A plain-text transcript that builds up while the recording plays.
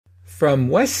From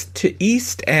west to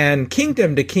east and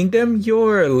kingdom to kingdom,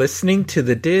 you're listening to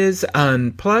the Diz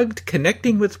Unplugged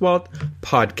Connecting with Walt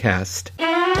podcast.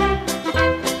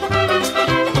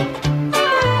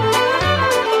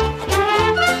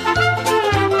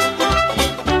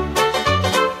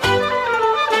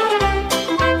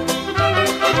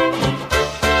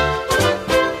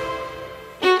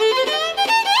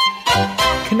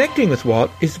 Connecting with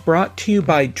Walt is brought to you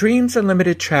by Dreams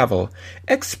Unlimited Travel,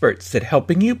 experts at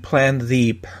helping you plan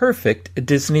the perfect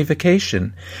Disney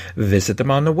vacation. Visit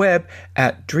them on the web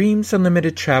at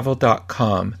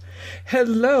dreamsunlimitedtravel.com.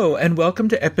 Hello, and welcome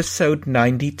to episode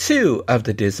 92 of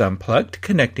the Diz Unplugged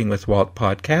Connecting with Walt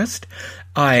podcast.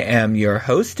 I am your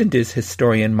host and Diz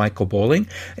historian Michael Bowling,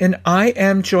 and I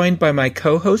am joined by my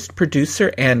co-host,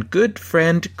 producer, and good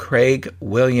friend Craig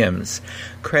Williams.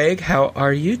 Craig, how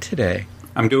are you today?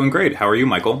 I'm doing great. How are you,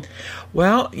 Michael?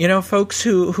 Well, you know, folks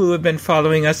who have been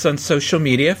following us on social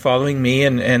media, following me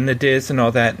and the Diz and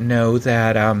all that, know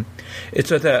that it's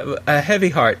with a heavy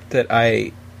heart that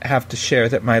I have to share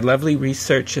that my lovely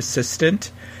research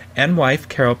assistant and wife,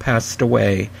 Carol, passed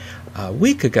away a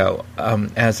week ago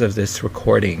as of this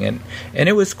recording. And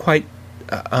it was quite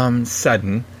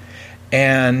sudden.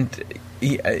 And,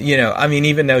 you know, I mean,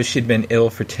 even though she'd been ill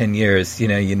for 10 years, you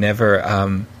know, you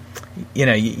never...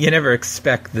 you never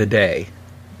expect the day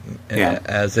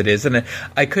as it is. And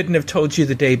I couldn't have told you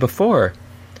the day before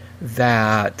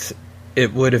that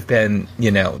it would have been,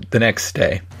 you know, the next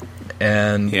day.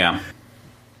 And yeah.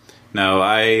 No,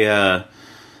 I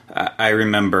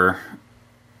remember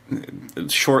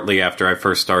shortly after I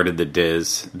first started the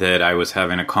Diz that I was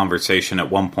having a conversation at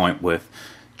one point with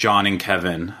John and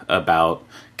Kevin about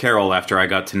Carol after I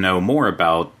got to know more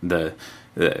about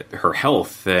her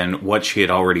health and what she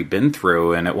had already been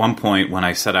through. And at one point when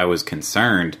I said I was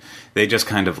concerned, they just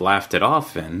kind of laughed it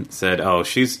off and said, oh,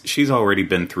 she's already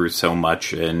been through so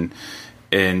much, and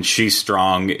she's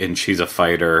strong, and she's a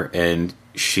fighter, and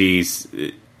she's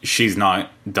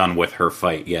not done with her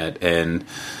fight yet. And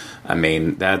I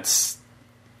mean, that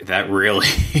really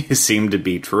seemed to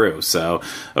be true. So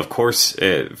of course,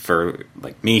 for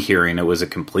like me hearing it was a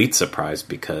complete surprise,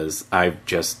 because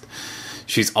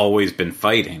she's always been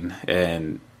fighting,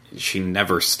 and she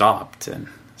never stopped. And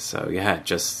so, yeah, it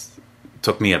just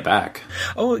took me aback.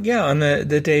 Oh, yeah. On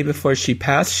the day before she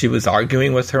passed, she was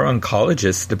arguing with her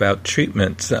oncologist about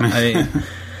treatment. So, I mean,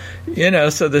 you know,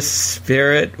 so the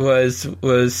spirit was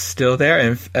still there.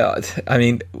 And, I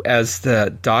mean, as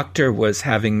the doctor was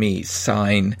having me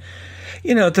sign,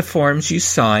 you know, the forms you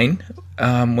sign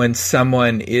when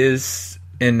someone is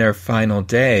in their final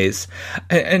days.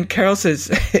 And Carol says,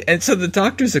 and so the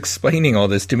doctor's explaining all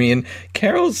this to me, and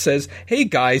Carol says, hey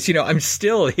guys, you know, I'm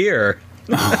still here.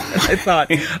 I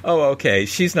thought, oh, okay,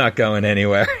 she's not going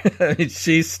anywhere. I mean,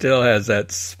 she still has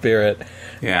that spirit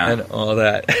and all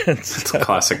that. It's a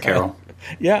classic Carol.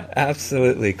 Yeah,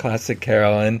 absolutely. Classic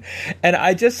Carol. And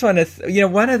I just want to, you know,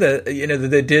 one of the, you know,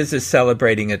 the Diz is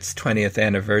celebrating its 20th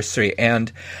anniversary.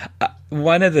 And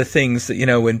one of the things that, you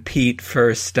know, when Pete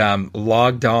first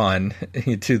logged on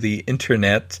to the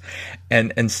internet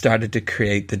and started to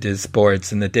create the Diz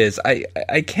boards and the Diz,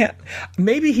 I can't,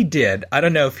 maybe he did. I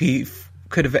don't know if he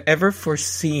could have ever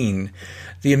foreseen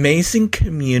the amazing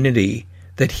community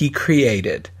that he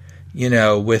created, you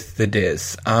know, with the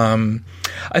Diz. I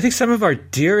think some of our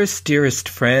dearest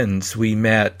friends we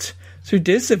met through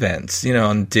Diz events, you know,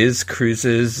 on Diz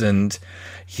cruises and,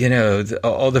 you know,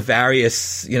 all the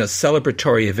various, you know,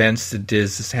 celebratory events that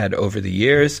Diz has had over the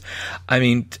years. I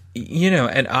mean, you know,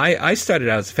 and I started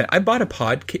out as a fan. I bought an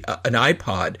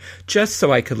iPod just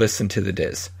so I could listen to the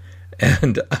Diz.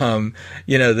 And,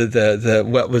 you know, the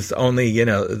what was only, you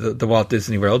know, the Walt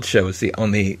Disney World show was the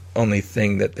only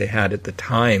thing that they had at the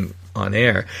time on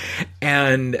air.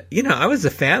 And, you know, I was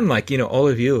a fan like, you know, all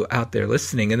of you out there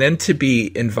listening. And then to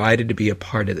be invited to be a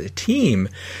part of the team,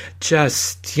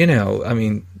 just, you know, I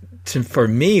mean, for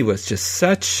me was just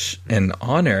such an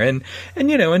honor. And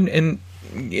you know, and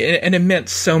it meant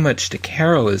so much to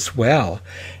Carol as well.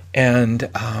 And,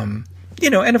 you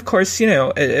know, and of course, you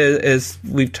know, as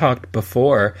we've talked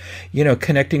before, you know,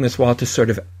 Connecting with Walt is sort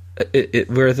of,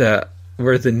 we're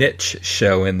the niche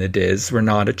show in the Diz. We're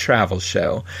not a travel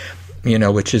show, you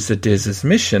know, which is the Diz's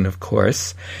mission, of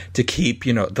course, to keep,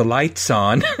 you know, the lights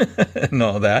on and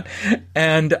all that.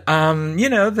 And, you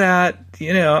know, that,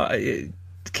 you know,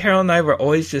 Carol and I were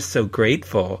always just so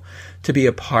grateful to be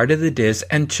a part of the Diz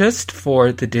and just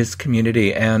for the Diz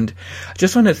community. And I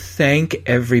just want to thank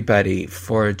everybody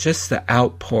for just the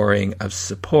outpouring of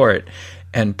support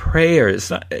and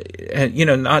prayers,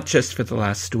 and not just for the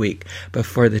last week, but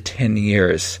for the 10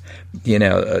 years,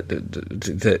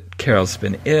 that Carol's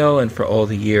been ill, and for all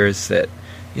the years that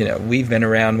we've been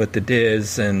around with the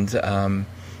Diz, and and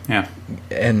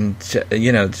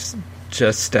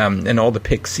all the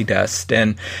pixie dust,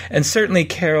 and certainly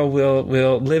Carol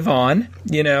will live on,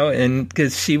 and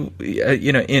because she,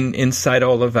 inside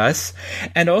all of us,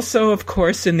 and also of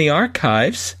course in the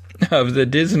archives of the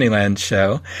Disneyland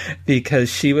show, because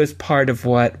she was part of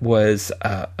what was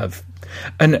a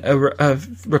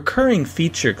recurring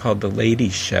feature called the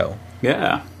Ladies Show.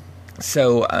 Yeah.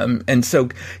 So, so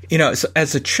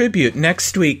as a tribute,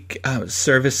 next week,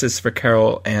 services for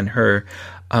Carol and her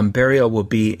burial will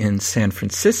be in San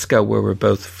Francisco, where we're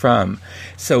both from.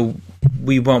 So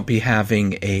we won't be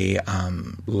having a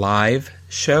live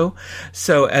show.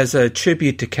 So as a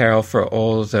tribute to Carol for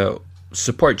all the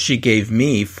support she gave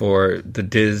me for the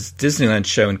Disneyland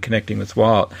show and Connecting with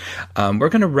Walt, we're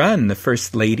going to run the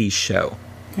First Ladies show.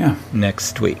 Yeah.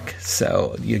 Next week,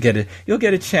 so you'll get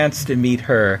a chance to meet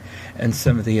her and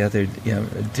some of the other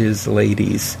Diz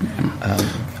ladies.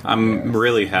 I'm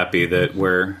really happy that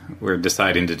we're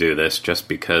deciding to do this, just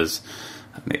because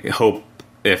I hope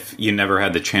if you never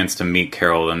had the chance to meet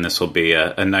Carol, then this will be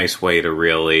a nice way to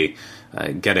really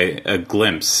get a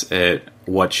glimpse at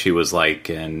what she was like.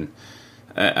 And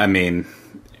I mean,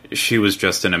 she was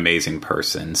just an amazing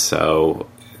person. So,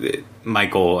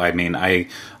 Michael, I mean, I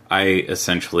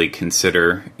essentially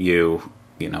consider you,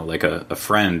 like a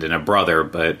friend and a brother,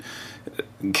 but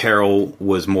Carol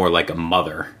was more like a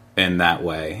mother in that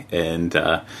way. And,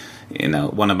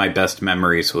 one of my best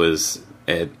memories was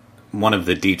at one of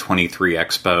the D23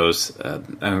 expos.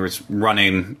 I was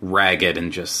running ragged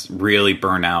and just really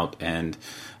burnt out. And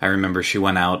I remember she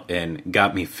went out and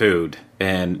got me food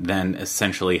and then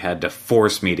essentially had to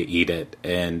force me to eat it.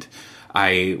 And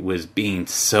I was being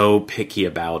so picky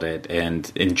about it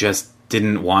and just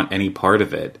didn't want any part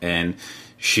of it. And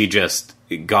she just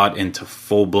got into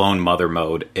full-blown mother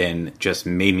mode and just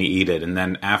made me eat it. And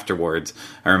then afterwards,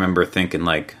 I remember thinking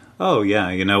like, oh yeah,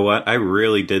 you know what? I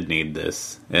really did need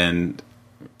this. And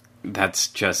that's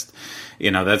just,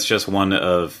 that's just one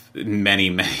of many,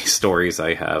 many stories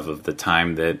I have of the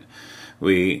time that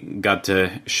we got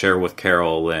to share with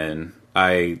Carol. And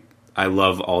I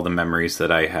love all the memories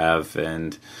that I have,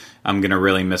 and I'm going to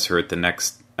really miss her at the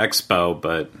next expo,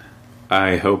 but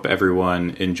I hope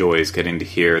everyone enjoys getting to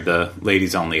hear the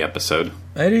Ladies Only episode.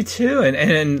 I do too,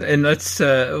 and that's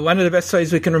one of the best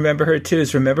ways we can remember her too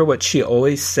is remember what she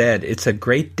always said: it's a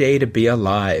great day to be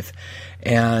alive,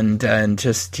 and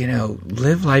just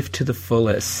live life to the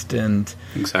fullest, and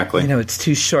exactly, it's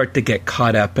too short to get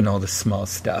caught up in all the small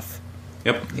stuff.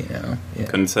 Yep.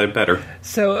 Couldn't say it better.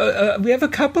 So we have a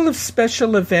couple of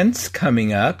special events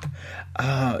coming up.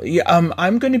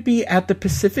 I'm going to be at the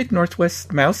Pacific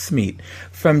Northwest Mouse Meet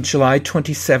from July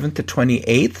 27th to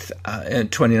 28th in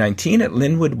 2019 at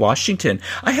Linwood, Washington.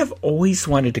 I have always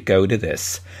wanted to go to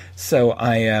this, so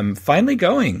I am finally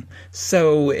going.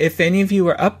 So if any of you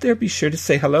are up there, be sure to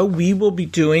say hello. We will be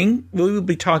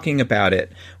talking about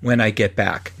it when I get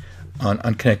back on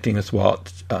Connecting with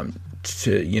Walt.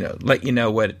 To let you know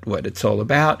what it's all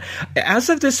about. As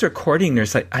of this recording,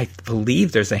 I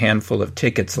believe there's a handful of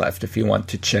tickets left if you want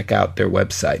to check out their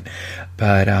website.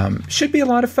 But should be a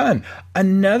lot of fun.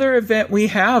 Another event we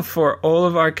have for all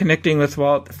of our Connecting with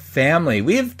Walt family. Craig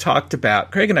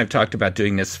and I have talked about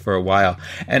doing this for a while,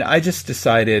 and I just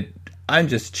decided I'm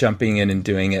just jumping in and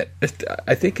doing it.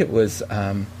 I think it was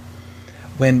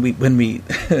when we when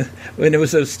it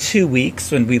was those 2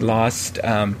 weeks when we lost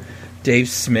Dave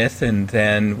Smith, and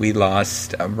then we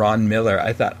lost Ron Miller.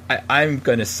 I thought, I'm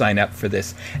going to sign up for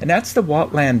this. And that's the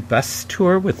Waltland Bus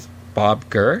Tour with Bob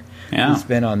Gurr, who's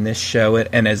been on this show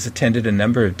and has attended a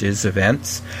number of Diz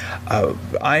events.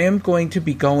 I am going to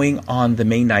be going on the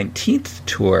May 19th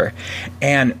tour.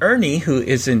 And Ernie, who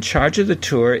is in charge of the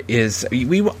tour,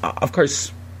 of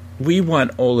course, we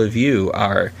want all of you,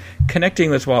 our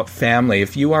Connecting with Walt family.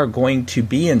 If you are going to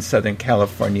be in Southern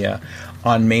California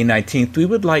on May 19th,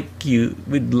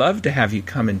 we'd love to have you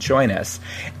come and join us.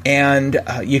 And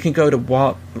you can go to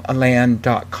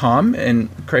waltland.com, and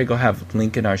Craig will have a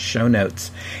link in our show notes,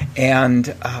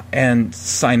 and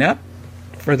sign up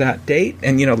for that date.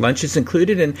 And, lunch is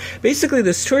included. And basically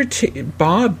this tour,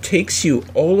 Bob takes you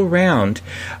all around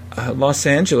Los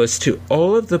Angeles to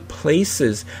all of the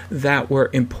places that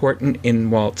were important in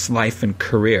Walt's life and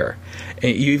career.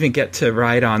 And you even get to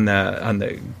ride on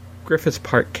the Griffith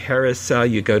Park Carousel,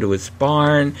 you go to his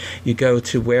barn, you go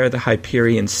to where the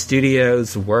Hyperion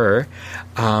Studios were.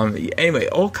 Anyway,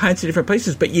 all kinds of different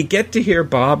places. But you get to hear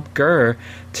Bob Gurr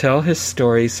tell his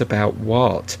stories about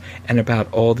Walt and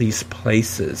about all these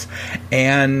places.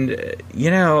 And,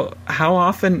 how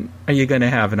often are you going to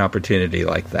have an opportunity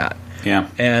like that? Yeah.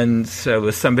 And so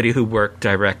as somebody who worked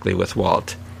directly with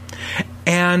Walt.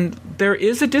 And there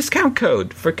is a discount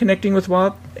code for Connecting with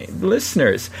Walt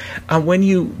listeners. When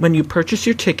you purchase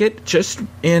your ticket, just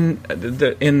in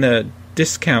the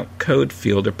discount code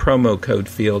field or promo code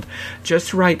field,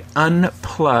 just write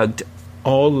Unplugged,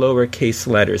 all lowercase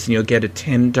letters, and you'll get a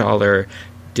 $10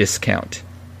 discount.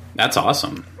 That's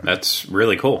awesome. That's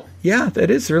really cool. Yeah,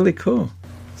 that is really cool.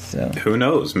 So who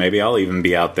knows? Maybe I'll even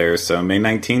be out there. So May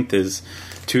 19th is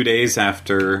 2 days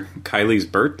after Kylie's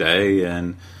birthday,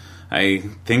 and I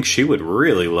think she would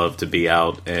really love to be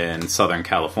out in Southern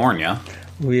California.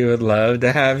 We would love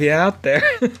to have you out there.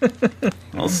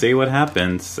 We'll see what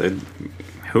happens.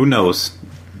 Who knows?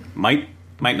 Might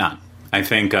not. I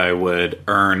think I would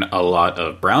earn a lot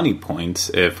of brownie points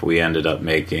if we ended up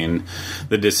making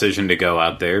the decision to go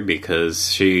out there, because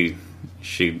she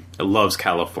loves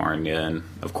California and,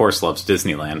 of course, loves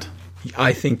Disneyland.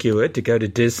 I think you would, to go to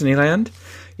Disneyland.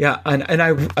 Yeah, and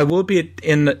I will be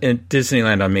in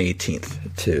Disneyland on May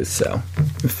 18th, too, so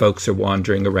if folks are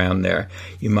wandering around there,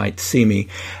 you might see me.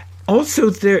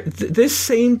 Also, this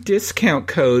same discount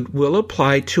code will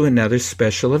apply to another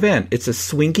special event. It's a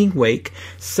swinging wake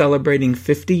celebrating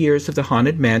 50 years of the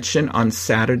Haunted Mansion on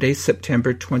Saturday,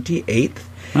 September 28th.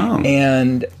 Oh.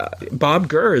 And Bob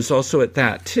Gurr is also at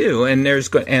that too,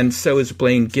 and so is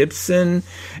Blaine Gibson,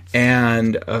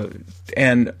 and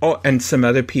some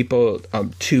other people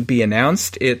to be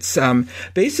announced. It's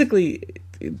basically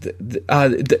the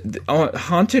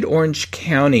Haunted Orange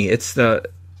County. It's the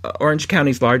Orange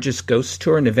County's largest ghost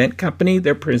tour and event company.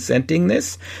 They're presenting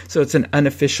this, so it's an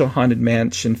unofficial Haunted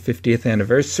Mansion 50th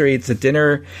anniversary. It's a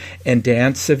dinner and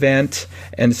dance event,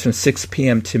 and it's from 6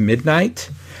 p.m. to midnight.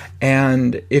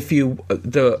 And the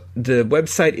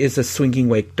website is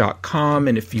swingingwake.com,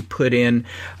 and if you put in,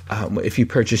 if you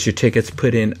purchase your tickets,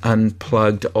 put in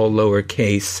Unplugged, all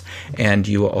lowercase, and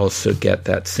you will also get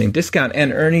that same discount.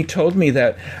 And Ernie told me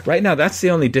that right now that's the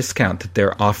only discount that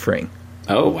they're offering.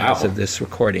 Oh, wow. As of this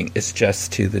recording, is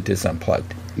just to the Dis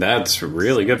Unplugged. That's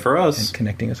really good for us. And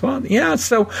Connecting as well. Yeah,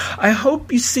 so I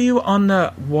hope you see you on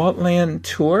the Waltland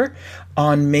tour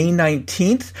on May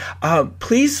 19th.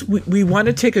 Please, we want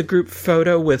to take a group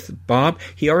photo with Bob.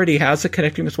 He already has a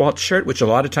Connecting with Walt shirt, which a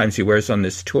lot of times he wears on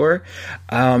this tour.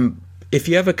 If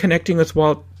you have a Connecting with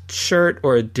Walt shirt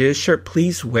or a Diz shirt,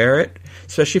 please wear it,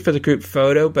 especially for the group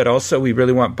photo. But also, we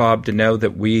really want Bob to know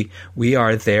that we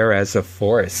are there as a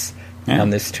force. Yeah.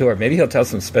 On this tour. Maybe he'll tell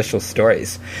some special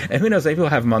stories. And who knows, maybe we'll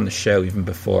have him on the show even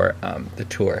before the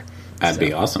tour. That'd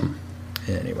be awesome.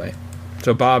 Anyway.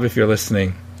 So, Bob, if you're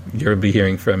listening, you'll be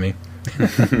hearing from me.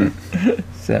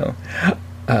 So,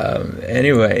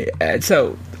 anyway,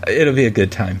 so it'll be a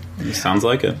good time. Sounds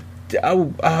like it.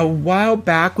 A while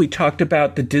back, we talked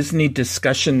about the Disney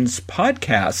Discussions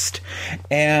podcast,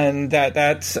 and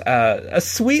that's a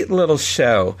sweet little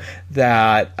show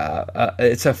that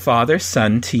it's a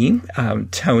father-son team,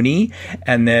 Tony,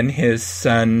 and then his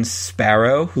son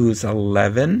Sparrow, who's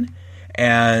 11,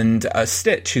 and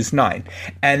Stitch, who's 9.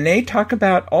 And they talk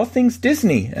about all things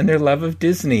Disney and their love of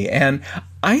Disney. And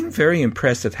I'm very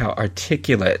impressed with how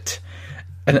articulate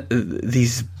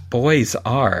these boys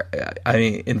are, I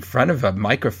mean, in front of a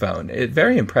microphone.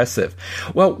 Very impressive.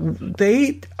 Well,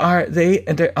 they on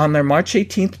their March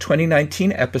 18th,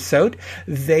 2019 episode,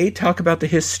 they talk about the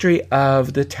history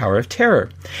of the Tower of Terror.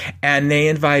 And they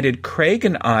invited Craig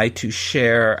and I to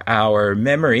share our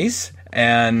memories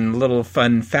and little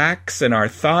fun facts and our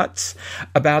thoughts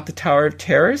about the Tower of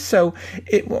Terror. So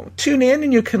tune in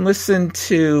and you can listen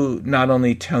to not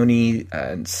only Tony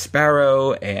and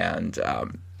Sparrow and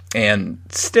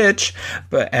Stitch,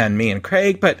 and me and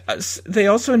Craig, but they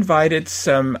also invited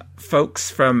some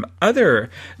folks from other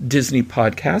Disney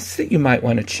podcasts that you might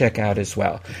want to check out as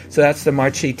well. So that's the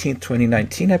March 18th,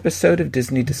 2019 episode of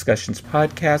Disney Discussions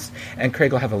Podcast, and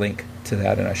Craig will have a link to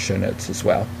that in our show notes as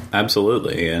well.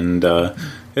 Absolutely, and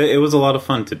it was a lot of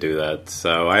fun to do that.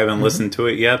 So I haven't listened to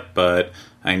it yet, but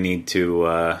I need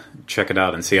to check it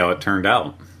out and see how it turned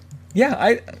out.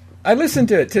 Yeah, I listened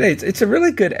to it today. It's a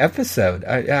really good episode.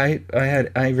 I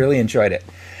really enjoyed it,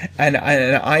 and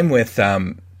I'm with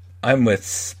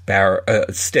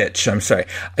Stitch. I'm sorry.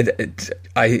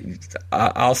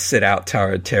 I'll sit out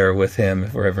Tower of Terror with him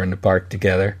if we're ever in the park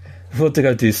together. We'll have to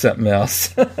go do something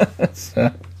else.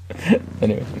 So,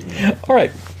 anyway, all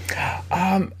right.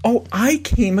 I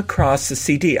came across the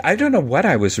CD. I don't know what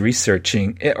I was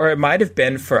researching, or it might have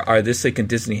been for our This Week in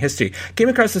Disney History. Came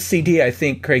across the CD, I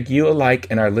think, Craig, you'll like,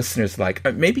 and our listeners like.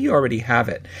 Maybe you already have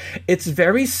it. It's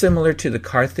very similar to the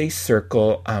Carthay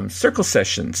Circle Circle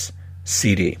Sessions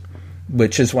CD,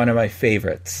 which is one of my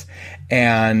favorites.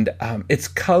 And it's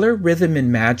Color, Rhythm,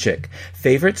 and Magic,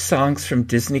 Favorite Songs from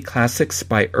Disney Classics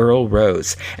by Earl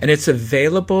Rose. And it's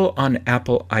available on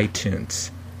Apple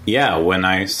iTunes. Yeah, when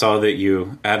I saw that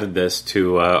you added this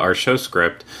to our show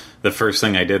script, the first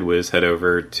thing I did was head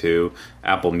over to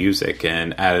Apple Music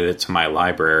and added it to my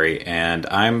library, and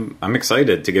I'm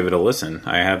excited to give it a listen.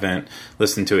 I haven't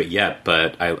listened to it yet,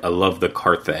 but I love the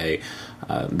Carthay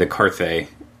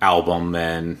album,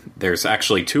 and there's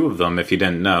actually two of them if you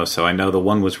didn't know. So I know the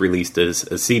one was released as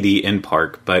a CD in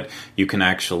park, but you can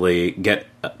actually get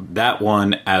that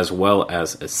one as well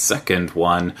as a second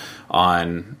one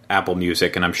on Apple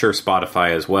Music, and I'm sure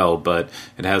Spotify as well, but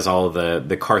it has all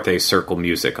the Carthay Circle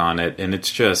music on it, and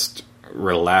it's just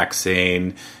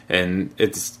relaxing, and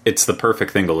it's the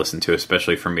perfect thing to listen to,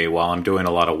 especially for me while I'm doing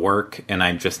a lot of work and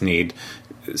I just need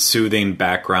soothing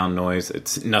background noise.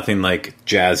 It's nothing like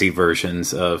jazzy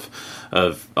versions of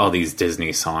all these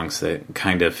Disney songs that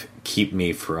kind of keep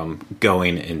me from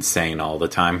going insane all the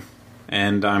time.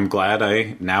 And I'm glad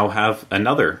I now have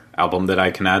another album that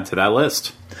I can add to that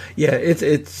list. Yeah,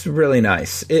 it's really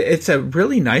nice. It's a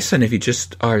really nice one if you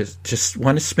just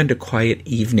want to spend a quiet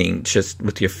evening just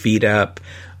with your feet up,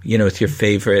 with your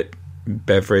favorite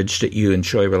beverage that you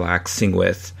enjoy relaxing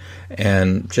with,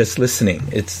 and just listening.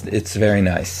 It's very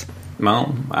nice.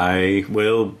 Well, I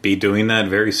will be doing that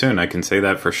very soon. I can say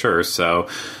that for sure. So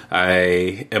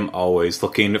I am always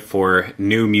looking for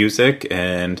new music,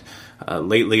 and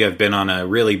lately I've been on a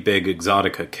really big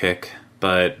Exotica kick,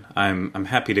 but I'm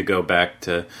happy to go back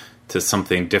to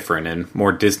something different and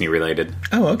more Disney related.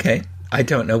 Oh, okay. I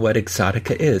don't know what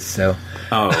Exotica is, so.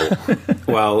 Oh,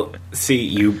 well, see,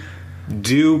 you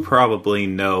do probably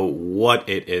know what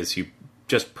it is. You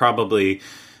just probably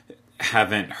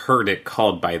haven't heard it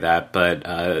called by that,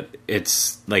 but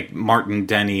it's like Martin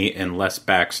Denny and Les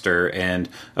Baxter, and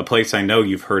a place I know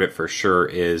you've heard it for sure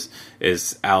is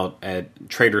out at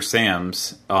Trader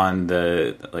Sam's on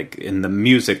in the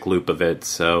music loop of it.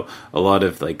 So a lot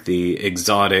of like the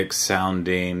exotic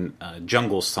sounding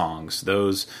jungle songs,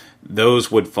 those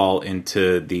would fall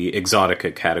into the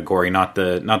Exotica category, not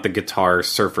the guitar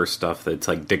surfer stuff that's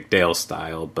like Dick Dale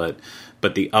style, but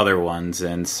the other ones.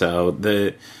 And so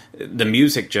the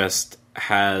music just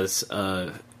has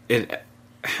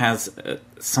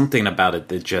something about it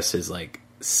that just is like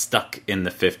stuck in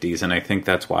the 50s, and I think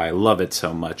that's why I love it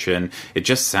so much. And it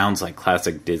just sounds like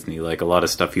classic Disney, like a lot of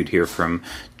stuff you'd hear from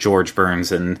George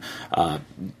Burns, and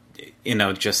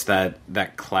just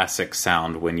that classic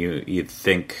sound when you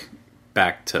think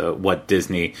back to what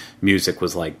Disney music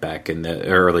was like back in the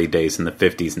early days in the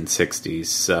 50s and 60s.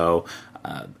 So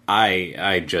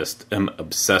I just am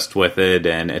obsessed with it,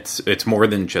 and it's more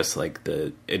than just like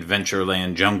the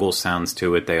Adventureland jungle sounds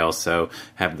to it. They also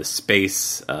have the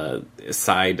space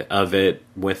side of it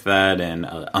with that, and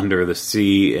under the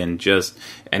sea, and just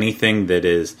anything that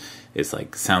is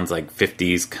like sounds like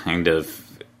 50s kind of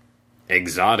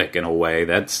exotic in a way.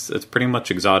 That's pretty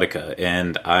much Exotica,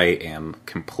 and I am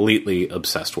completely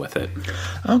obsessed with it.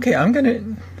 Okay, I'm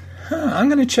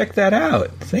gonna check that out.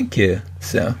 Thank you.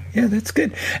 So yeah, that's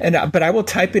good. And but I will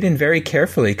type it in very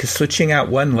carefully, because switching out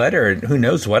one letter, who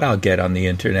knows what I'll get on the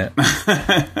internet.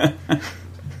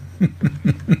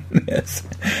 Yes.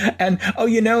 And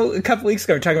a couple weeks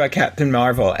ago we were talking about Captain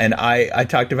Marvel, and I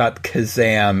talked about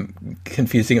Kazam,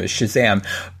 confusing it with Shazam.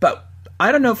 But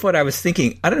I don't know if what I was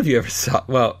thinking, I don't know if you ever saw,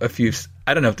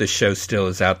 I don't know if the show still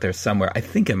is out there somewhere. I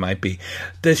think it might be.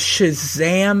 There was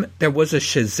a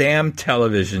Shazam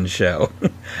television show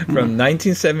from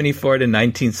 1974 to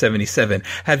 1977.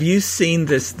 Have you seen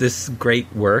this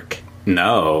great work?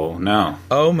 No.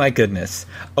 Oh my goodness.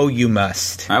 Oh, you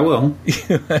must. I will.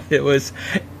 It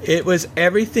was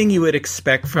everything you would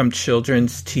expect from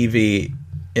children's TV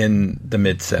in the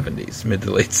mid to late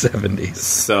 70s.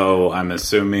 So I'm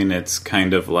assuming it's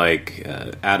kind of like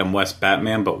Adam West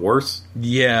Batman, but worse.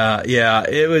 Yeah,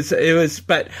 it was,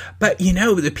 but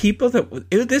the people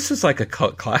this was like a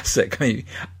cult classic. I mean,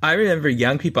 I remember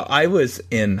young people. I was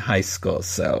in high school,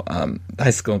 so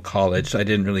high school and college. So I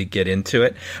didn't really get into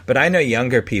it, but I know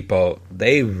younger people,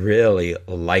 they really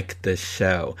liked this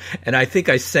show, and I think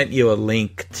I sent you a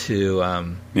link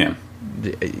to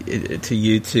to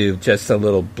YouTube, just a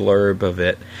little blurb of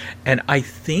it. And I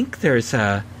think there's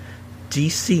a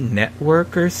DC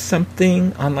Network or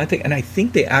something online thing, and I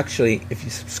think they actually, if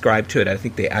you subscribe to it, I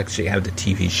think they actually have the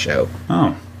TV show.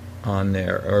 Oh, on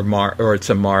there, or it's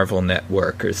a Marvel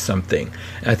Network or something.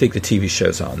 I think the TV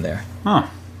show's on there. Huh.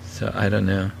 So I don't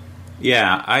know.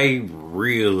 Yeah, I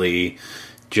really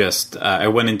just I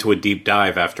went into a deep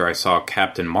dive after I saw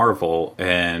Captain Marvel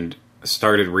and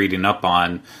started reading up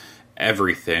on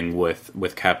everything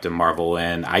with Captain Marvel,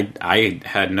 and I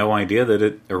had no idea that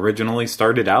it originally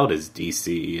started out as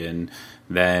DC, and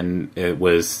then it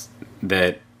was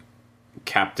that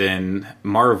Captain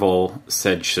Marvel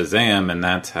said Shazam, and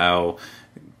that's how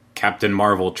Captain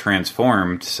Marvel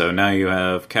transformed. So now you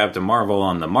have Captain Marvel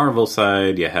on the Marvel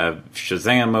side, you have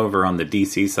Shazam over on the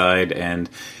DC side, and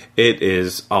it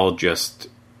is all just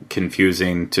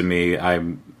confusing to me. I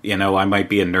might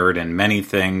be a nerd in many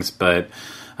things, but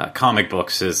comic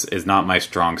books is not my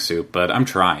strong suit, but I'm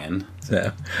trying.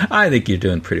 So I think you're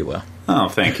doing pretty well. Oh,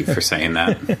 thank you for saying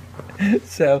that.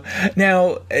 So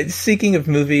now, speaking of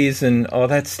movies and all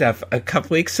that stuff, a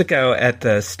couple weeks ago at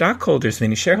the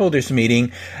shareholders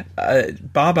meeting,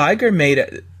 Bob Iger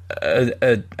made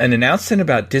an announcement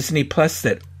about Disney Plus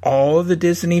that all the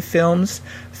Disney films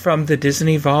from the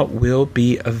Disney Vault will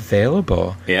be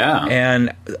available. Yeah.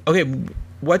 And, okay,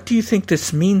 what do you think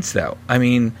this means, though? I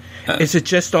mean, is it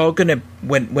just all going to,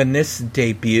 when this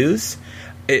debuts,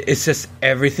 is just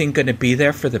everything going to be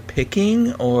there for the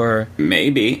picking, or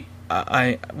maybe?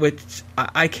 I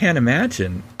can't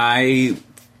imagine. I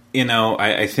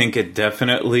think it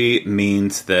definitely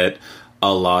means that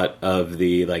a lot of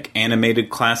the animated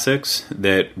classics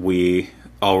that we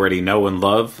already know and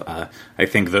love, I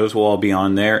think those will all be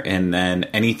on there, and then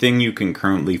anything you can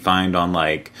currently find on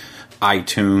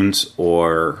iTunes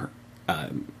or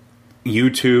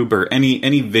YouTube or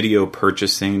any video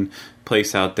purchasing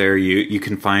place out there, you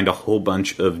can find a whole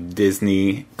bunch of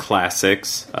Disney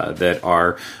classics that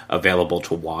are available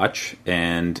to watch.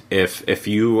 And if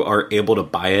you are able to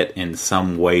buy it in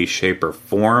some way, shape, or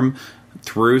form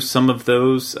through some of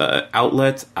those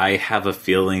outlets, I have a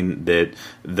feeling that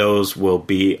those will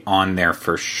be on there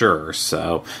for sure.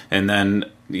 So, and then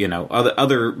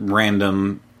other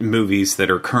random movies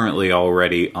that are currently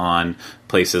already on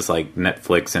places like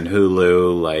Netflix and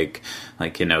Hulu, like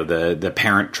the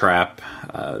Parent Trap,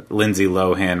 Lindsay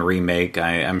Lohan remake.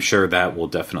 I'm sure that will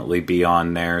definitely be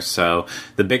on there. So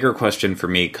the bigger question for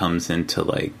me comes into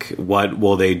what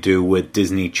will they do with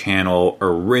Disney Channel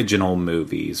original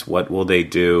movies? What will they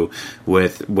do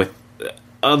with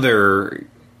other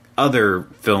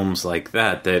films like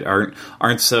that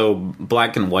aren't so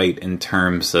black and white in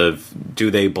terms of do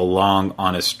they belong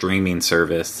on a streaming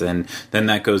service? And then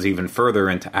that goes even further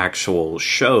into actual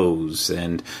shows,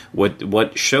 and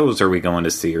what shows are we going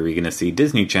to see? Are we going to see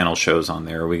Disney Channel shows on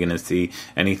there? Are we going to see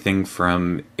anything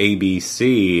from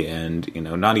ABC? And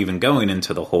not even going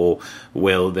into the whole,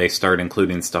 will they start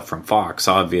including stuff from Fox?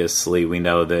 Obviously we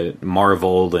know that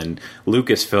Marvel and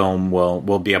Lucasfilm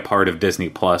will be a part of Disney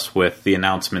Plus with the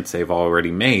announcements they've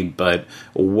already made, but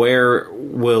where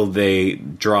will they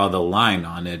draw the line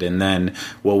on it? And then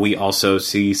will we also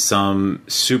see some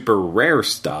super rare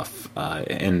stuff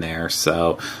in there?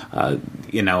 So I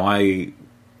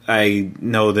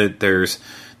know that there's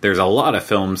a lot of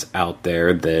films out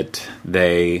there that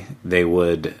they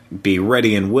would be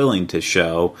ready and willing to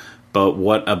show, but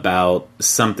what about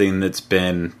something that's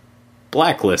been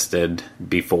blacklisted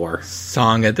before?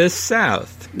 Song of the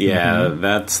South. Yeah,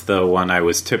 That's the one I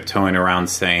was tiptoeing around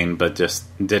saying, but just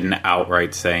didn't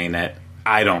outright saying it.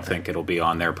 I don't think it'll be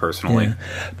on there personally.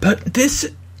 Yeah. But this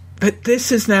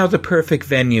is now the perfect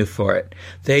venue for it.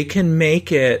 They can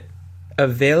make it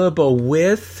available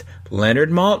with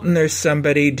Leonard Maltin. There's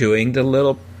somebody doing the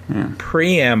little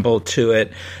preamble to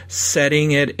it,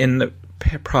 setting it in the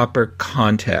proper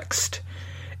context,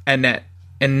 and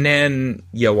then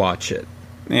you watch it.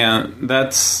 Yeah,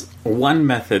 that's one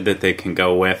method that they can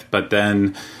go with, but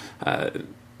then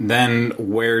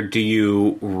where do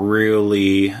you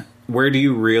really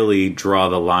draw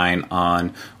the line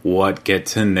on what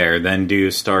gets in there? Then do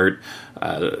you start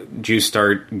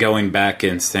going back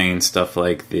and saying stuff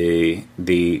like the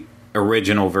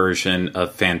original version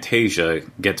of Fantasia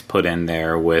gets put in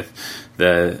there with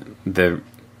the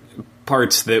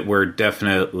parts that were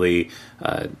definitely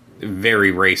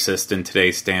very racist in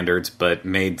today's standards, but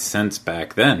made sense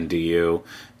back then? Do you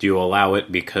allow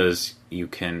it because you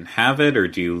can have it, or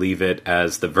do you leave it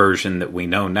as the version that we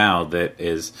know now that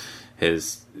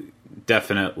has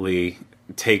definitely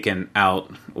taken out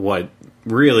what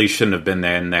really shouldn't have been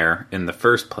in there in the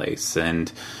first place?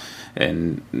 And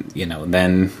then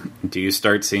do you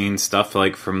start seeing stuff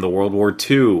like from the World War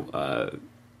II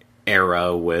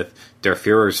era with Der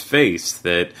Fuhrer's face,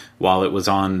 that while it was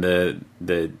on the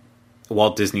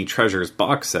Walt Disney Treasures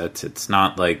box sets, it's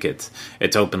not like it's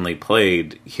openly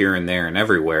played here and there and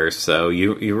everywhere. So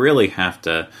you really have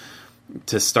to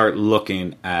start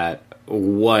looking at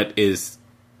what is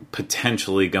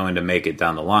potentially going to make it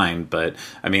down the line. But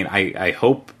I mean, I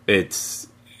hope it's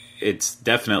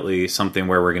definitely something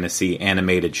where we're going to see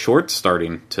animated shorts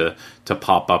starting to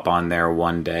pop up on there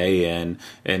one day,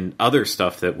 and other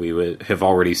stuff that we would have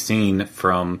already seen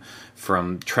from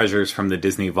Treasures from the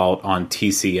Disney Vault on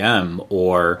TCM,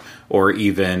 or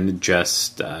even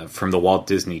just from the Walt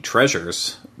Disney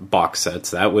Treasures box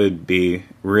sets. That would be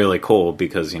really cool,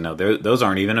 because those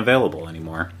aren't even available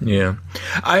anymore. Yeah,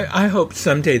 I hope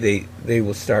someday they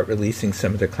will start releasing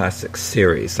some of the classic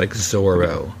series like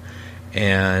Zorro,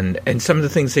 and some of the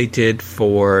things they did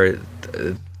for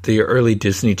the early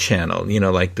Disney Channel,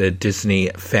 like the Disney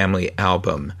Family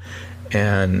Album,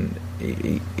 and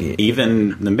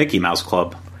even the Mickey Mouse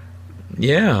Club.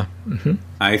 Yeah. Mm-hmm.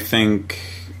 I think,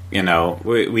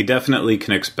 we definitely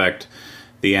can expect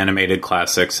the animated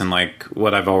classics, and like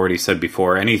what I've already said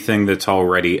before, anything that's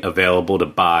already available to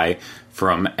buy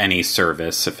from any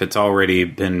service, if it's already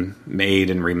been made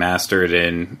and remastered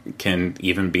and can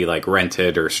even be like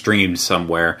rented or streamed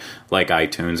somewhere like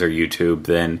iTunes or YouTube,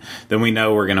 then we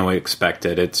know we're going to expect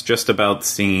it. It's just about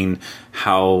seeing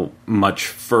how much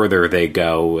further they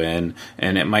go, and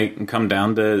it might come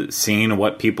down to seeing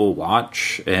what people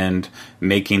watch and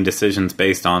making decisions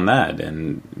based on that,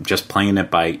 and just playing it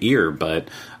by ear. But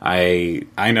I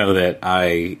know that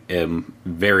I am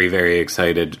very, very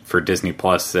excited for Disney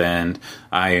Plus, and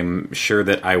I'm sure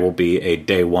that I will be a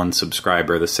day one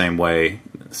subscriber the same way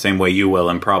you will,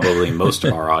 and probably most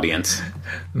of our audience.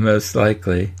 Most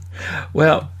likely.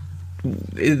 Well,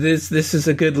 this is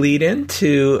a good lead-in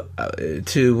to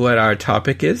what our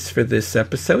topic is for this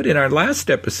episode. In our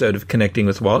last episode of Connecting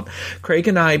with Walt, Craig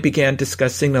and I began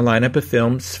discussing the lineup of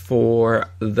films for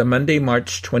the Monday,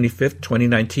 March 25th,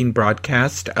 2019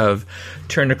 broadcast of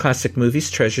Turner Classic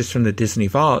Movies, Treasures from the Disney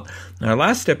Vault. In our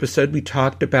last episode, we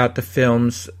talked about the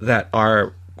films that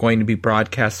are going to be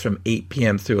broadcast from 8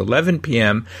 p.m. through 11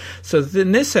 p.m. So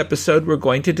in this episode, we're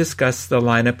going to discuss the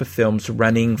lineup of films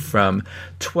running from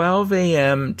 12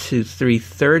 a.m. to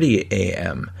 3:30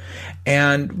 a.m.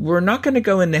 And we're not going to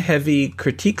go into heavy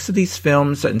critiques of these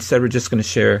films. Instead, we're just going to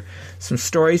share some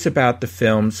stories about the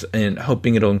films and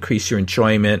hoping it'll increase your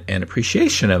enjoyment and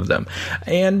appreciation of them.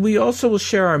 And we also will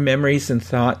share our memories and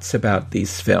thoughts about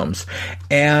these films.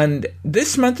 And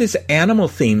this month is animal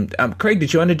themed. Craig,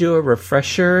 did you want to do a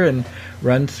refresher and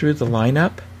run through the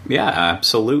lineup? Yeah,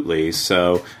 absolutely.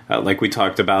 So, like we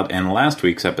talked about in last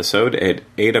week's episode, at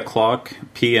 8 o'clock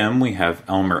p.m. we have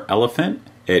Elmer Elephant.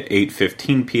 At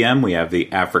 8:15 p.m. we have The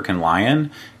African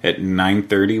Lion. At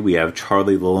 9:30 we have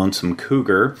Charlie the Lonesome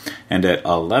Cougar. And at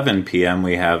 11 p.m.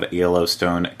 we have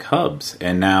Yellowstone Cubs.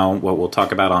 And now what we'll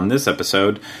talk about on this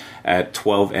episode, at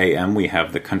 12 a.m. we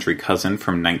have The Country Cousin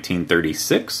from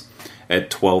 1936. At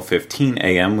 12:15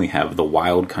 a.m. we have The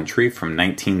Wild Country from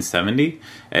 1970.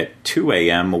 At 2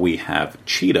 a.m. we have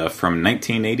Cheetah from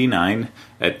 1989.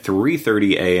 At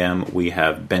 3:30 a.m. we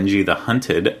have Benji the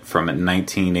Hunted from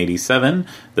 1987,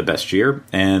 the best year.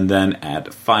 And then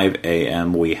at 5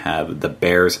 a.m. we have The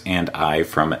Bears and I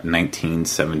from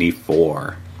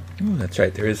 1974. Oh, that's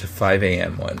right. There is a 5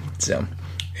 a.m. one. So,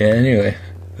 anyway.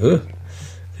 Ooh.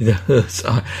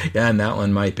 So, yeah, and that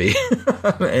one might be.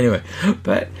 Anyway,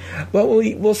 but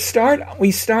we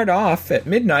start off at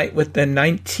midnight with the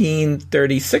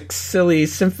 1936 Silly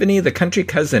Symphony, The Country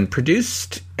Cousin,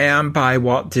 produced by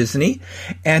Walt Disney,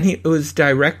 and it was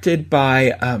directed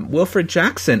by Wilfred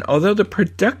Jackson, although the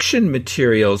production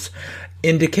materials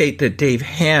indicate that Dave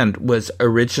Hand was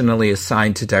originally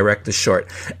assigned to direct the short,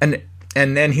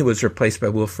 and then he was replaced by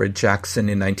Wilfred Jackson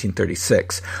in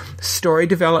 1936. Story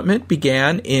development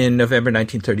began in November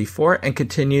 1934 and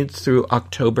continued through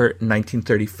October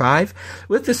 1935,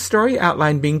 with the story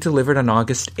outline being delivered on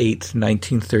August 8,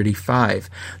 1935.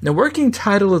 The working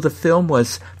title of the film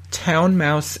was Town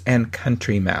Mouse and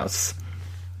Country Mouse.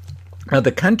 Now,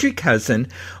 The Country Cousin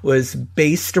was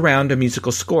based around a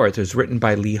musical score that was written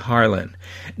by Lee Harlan.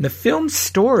 And the film's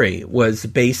story was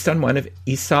based on one of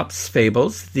Aesop's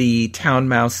fables, The Town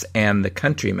Mouse and the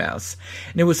Country Mouse.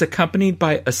 And it was accompanied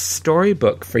by a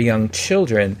storybook for young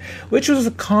children, which was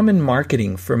a common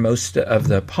marketing for most of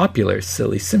the popular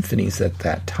silly symphonies at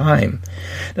that time.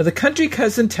 Now, The Country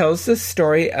Cousin tells the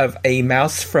story of a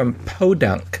mouse from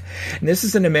Podunk And this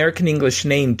is an American English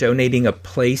name donating a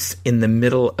place in the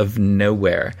middle of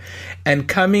nowhere and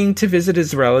coming to visit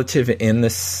his relative in the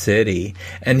city.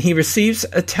 And he receives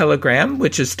a telegram,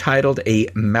 which is titled a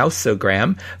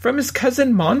mousogram, from his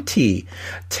cousin Monty,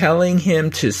 telling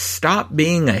him to stop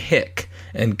being a hick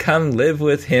and come live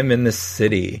with him in the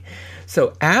city.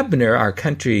 So Abner, our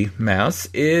country mouse,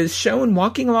 is shown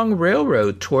walking along a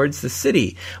railroad towards the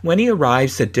city. When he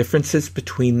arrives, the differences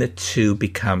between the two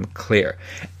become clear.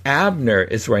 Abner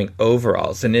is wearing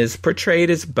overalls and is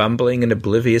portrayed as bumbling and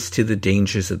oblivious to the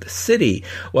dangers of the city,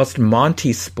 whilst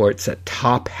Monty sports a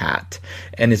top hat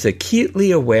and is acutely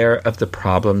aware of the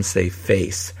problems they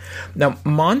face. Now,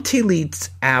 Monty leads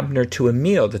Abner to a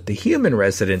meal that the human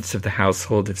residents of the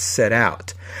household have set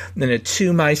out. Then the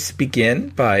two mice begin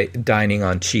by dining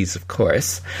on cheese, of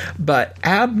course, but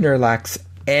Abner lacks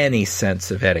any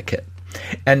sense of etiquette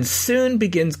and soon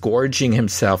begins gorging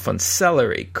himself on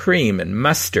celery, cream, and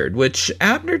mustard, which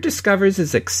Abner discovers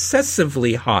is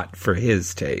excessively hot for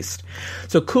his taste.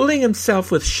 So cooling himself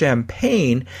with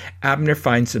champagne, Abner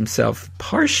finds himself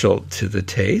partial to the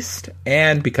taste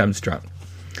and becomes drunk.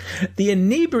 The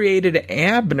inebriated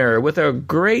Abner, with a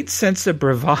great sense of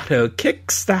bravado,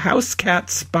 kicks the house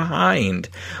cats behind,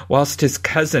 whilst his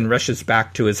cousin rushes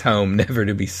back to his home, never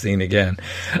to be seen again.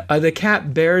 The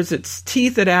cat bares its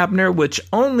teeth at Abner, which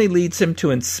only leads him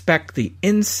to inspect the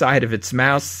inside of its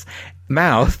mouth,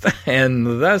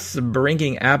 and thus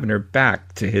bringing Abner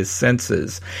back to his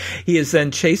senses. He is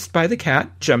then chased by the cat,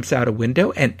 jumps out a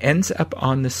window, and ends up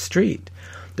on the street.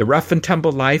 The rough and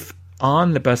tumble life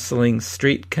on the bustling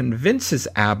street convinces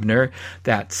Abner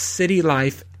that city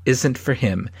life isn't for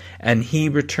him, and he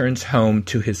returns home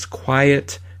to his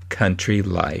quiet country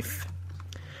life.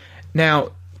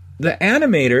 Now, the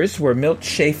animators were Milt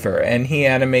Schaefer, and he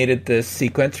animated the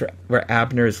sequence where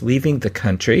Abner is leaving the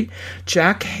country.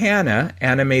 Jack Hanna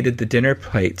animated the dinner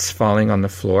plates falling on the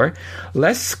floor.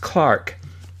 Les Clark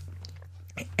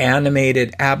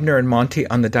animated Abner and Monty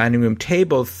on the dining room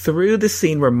table through the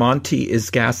scene where Monty is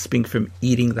gasping from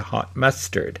eating the hot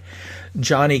mustard.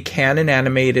 Johnny Cannon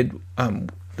animated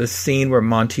the scene where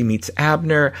Monty meets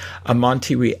Abner,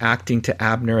 Monty reacting to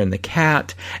Abner and the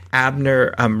cat,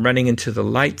 Abner running into the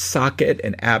light socket,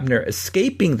 and Abner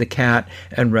escaping the cat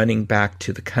and running back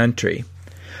to the country.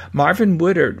 Marvin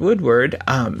Woodward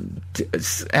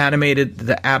animated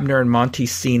the Abner and Monty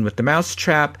scene with the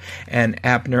mousetrap, and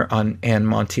Abner and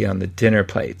Monty on the dinner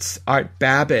plates. Art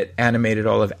Babbitt animated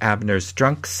all of Abner's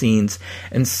drunk scenes,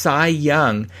 and Cy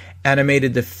Young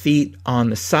animated the feet on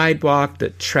the sidewalk,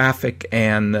 the traffic,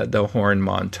 and the horn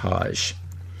montage.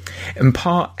 And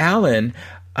Paul Allen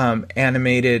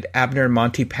animated Abner and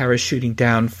Monty parachuting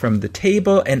down from the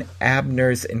table and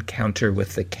Abner's encounter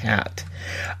with the cat.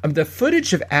 The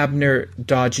footage of Abner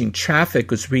dodging traffic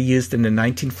was reused in the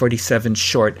 1947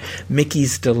 short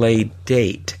Mickey's Delayed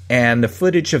Date, and the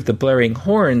footage of the blaring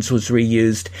horns was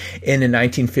reused in the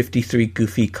 1953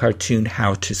 Goofy cartoon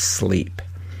How to Sleep.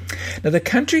 Now, The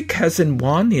Country Cousin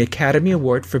won the Academy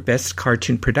Award for Best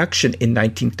Cartoon Production in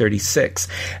 1936,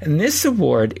 and this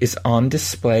award is on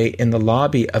display in the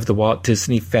lobby of the Walt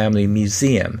Disney Family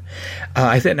Museum.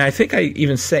 I think I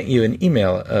even sent you an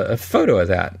email, a photo of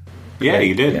that. Yeah,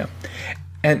 you did. Yeah.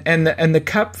 And the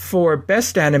cup for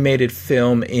Best Animated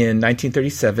Film in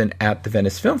 1937 at the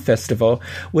Venice Film Festival,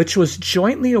 which was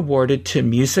jointly awarded to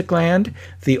Musicland,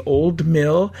 The Old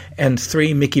Mill, and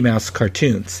 3 Mickey Mouse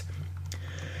cartoons.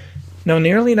 Now, in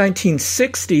the early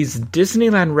 1960s,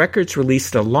 Disneyland Records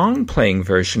released a long-playing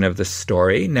version of the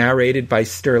story, narrated by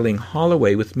Sterling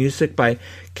Holloway with music by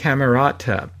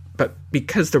Camerata. But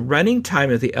because the running time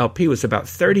of the LP was about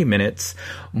 30 minutes,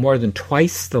 more than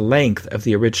twice the length of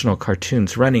the original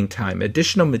cartoon's running time,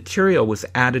 additional material was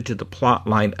added to the plot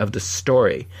line of the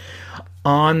story.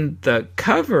 On the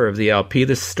cover of the LP,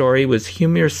 the story was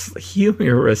humorously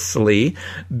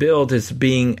billed as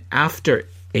being after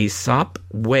Aesop,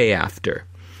 way after.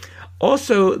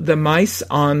 Also, the mice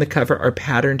on the cover are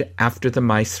patterned after the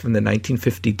mice from the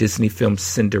 1950 Disney film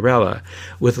Cinderella,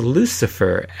 with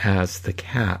Lucifer as the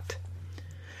cat.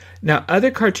 Now,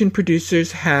 other cartoon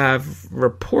producers have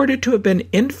reported to have been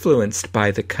influenced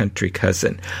by The Country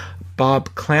Cousin. Bob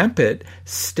Clampett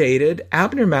stated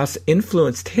Abner Mouse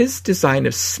influenced his design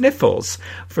of Sniffles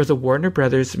for the Warner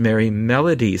Brothers Merry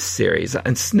Melodies series.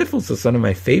 And Sniffles was one of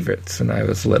my favorites when I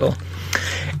was little.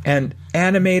 And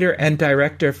animator and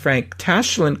director Frank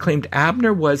Tashlin claimed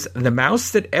Abner was the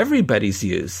mouse that everybody's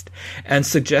used and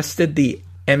suggested the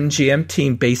MGM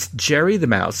team based Jerry the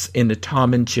Mouse in the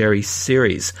Tom and Jerry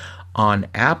series on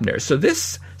Abner. So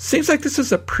this seems like this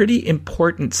was a pretty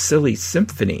important silly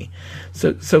symphony.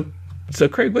 So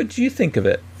Craig, what do you think of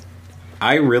it?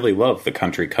 I really love The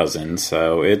Country Cousin,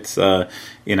 so it's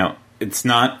it's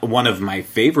not one of my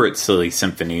favorite silly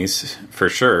symphonies, for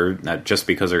sure, not just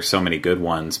because there's so many good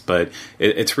ones, but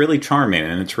it's really charming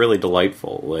and it's really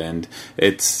delightful. And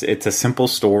it's a simple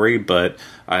story, but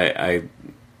I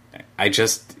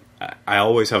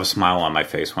always have a smile on my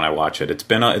face when I watch it. It's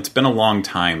been a long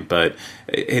time, but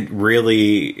it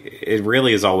really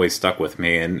has always stuck with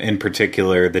me. And in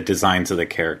particular, the designs of the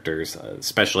characters,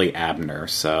 especially Abner.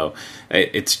 So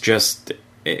it's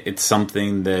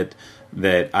something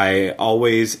that I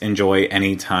always enjoy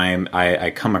anytime I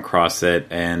come across it,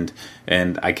 and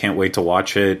I can't wait to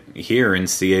watch it here and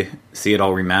see it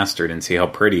all remastered and see how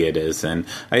pretty it is. And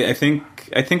I think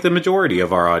the majority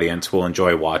of our audience will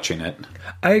enjoy watching it.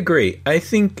 I agree. I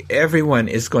think everyone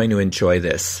is going to enjoy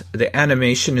this. The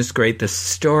animation is great. The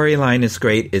storyline is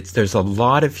great. There's a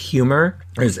lot of humor.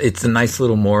 It's a nice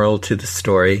little moral to the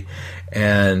story,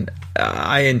 and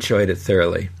I enjoyed it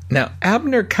thoroughly. Now,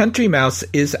 Abner Country Mouse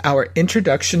is our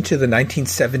introduction to the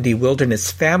 1970 wilderness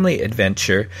family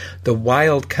adventure, The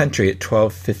Wild Country at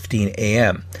 12:15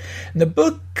 a.m.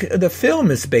 The film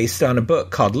is based on a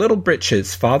book called Little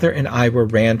Britches, Father and I Were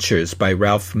Ranchers by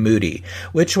Ralph Moody,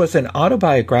 which was an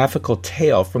autobiographical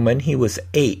tale from when he was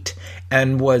 8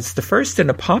 and was the first in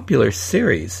a popular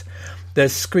series. The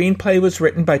screenplay was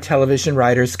written by television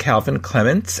writers Calvin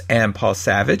Clements and Paul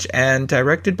Savage and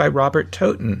directed by Robert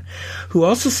Totten, who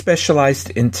also specialized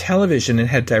in television and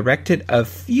had directed a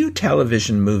few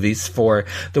television movies for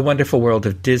The Wonderful World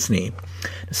of Disney.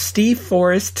 Steve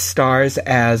Forrest stars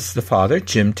as the father,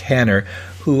 Jim Tanner,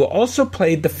 who also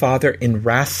played the father in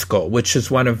Rascal, which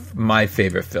is one of my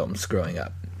favorite films growing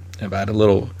up, about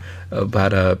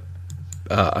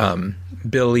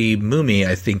Billy Mooney,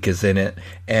 I think, is in it,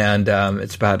 and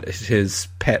it's about his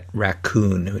pet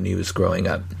raccoon when he was growing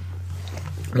up.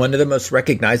 One of the most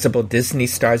recognizable Disney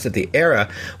stars of the era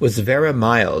was Vera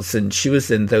Miles, and she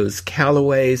was in those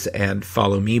Callaways and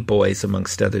Follow Me Boys,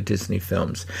 amongst other Disney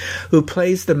films, who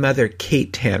plays the mother,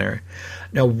 Kate Tanner.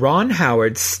 Now, Ron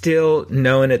Howard, still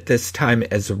known at this time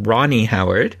as Ronnie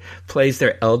Howard, plays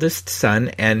their eldest son,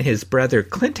 and his brother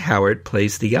Clint Howard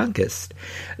plays the youngest.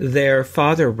 Their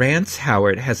father, Rance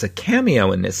Howard, has a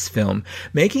cameo in this film,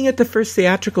 making it the first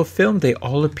theatrical film they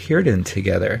all appeared in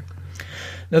together.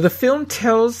 Now, the film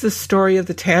tells the story of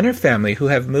the Tanner family, who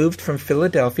have moved from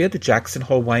Philadelphia to Jackson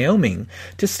Hole, Wyoming,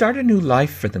 to start a new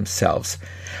life for themselves.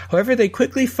 However, they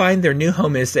quickly find their new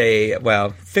home is a,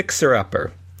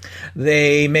 fixer-upper.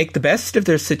 They make the best of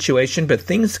their situation, but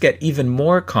things get even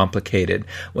more complicated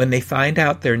when they find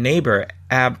out their neighbor,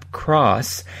 Ab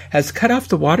Cross, has cut off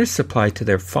the water supply to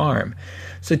their farm.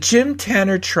 So Jim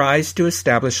Tanner tries to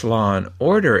establish law and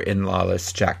order in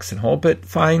lawless Jackson Hole, but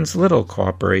finds little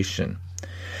cooperation.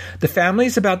 The family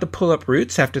is about to pull up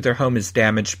roots after their home is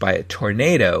damaged by a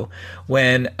tornado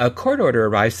when a court order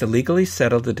arrives to legally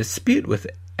settle the dispute with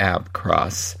Ab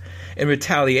Cross. In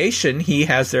retaliation, he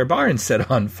has their barn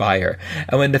set on fire,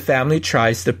 and when the family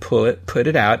tries to put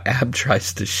it out, Ab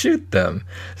tries to shoot them.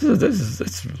 So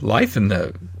this life in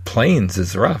the plains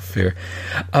is rough here.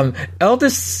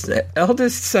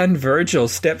 Eldest son Virgil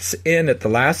steps in at the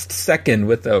last second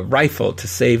with a rifle to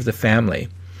save the family.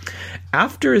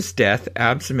 After his death,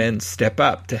 Ab's men step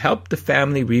up to help the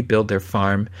family rebuild their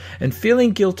farm, and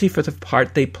feeling guilty for the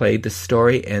part they played, the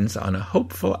story ends on a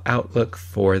hopeful outlook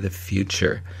for the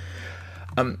future.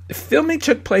 Filming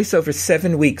took place over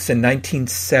 7 weeks in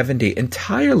 1970,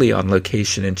 entirely on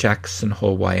location in Jackson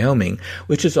Hole, Wyoming,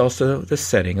 which is also the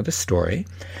setting of the story.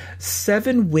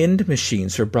 7 wind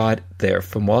machines were brought there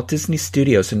from Walt Disney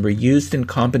Studios and were used in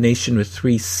combination with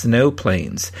 3 snow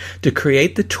planes to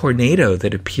create the tornado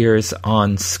that appears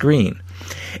on screen.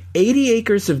 80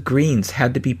 acres of greens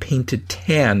had to be painted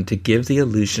tan to give the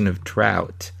illusion of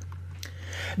drought.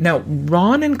 Now,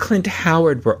 Ron and Clint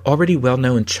Howard were already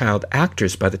well-known child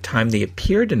actors by the time they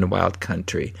appeared in The Wild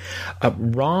Country.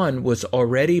 Ron was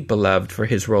already beloved for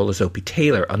his role as Opie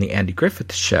Taylor on The Andy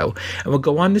Griffith Show, and would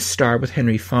go on to star with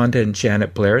Henry Fonda and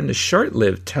Janet Blair in the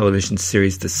short-lived television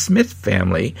series The Smith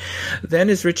Family, then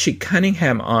as Richie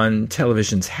Cunningham on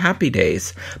television's Happy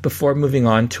Days, before moving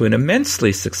on to an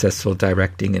immensely successful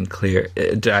directing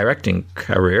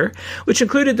career, which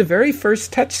included the very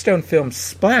first Touchstone film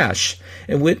Splash,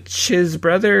 in which his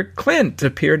brother Clint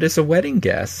appeared as a wedding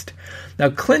guest.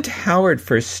 Now, Clint Howard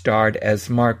first starred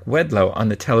as Mark Wedlow on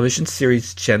the television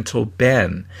series Gentle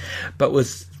Ben, but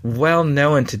was well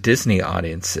known to Disney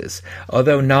audiences.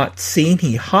 Although not seen,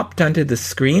 he hopped onto the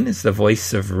screen as the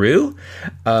voice of Roo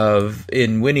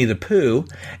in Winnie the Pooh,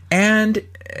 and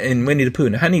in Winnie the Pooh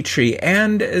and Honey Tree,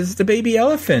 and as the baby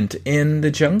elephant in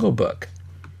The Jungle Book.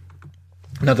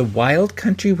 Now, The Wild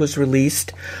Country was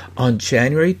released on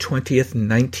January 20th,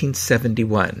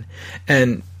 1971.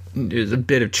 And there's a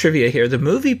bit of trivia here. The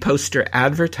movie poster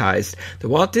advertised the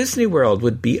Walt Disney World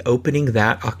would be opening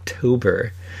that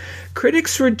October.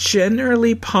 Critics were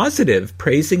generally positive,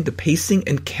 praising the pacing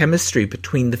and chemistry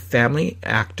between the family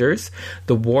actors,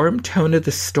 the warm tone of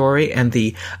the story, and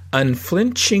the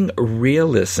unflinching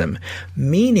realism,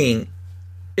 meaning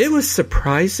it was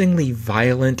surprisingly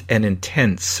violent and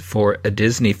intense for a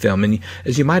Disney film, and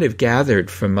as you might have gathered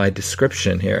from my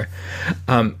description here.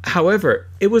 However,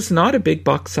 it was not a big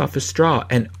box office draw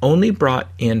and only brought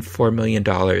in $4 million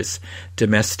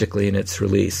domestically in its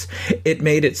release. It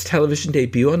made its television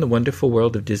debut on The Wonderful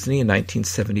World of Disney in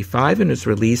 1975 and was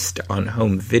released on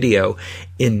home video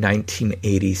in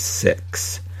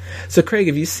 1986. So, Craig,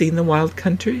 have you seen The Wild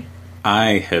Country?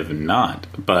 I have not,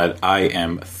 but I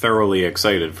am thoroughly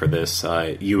excited for this.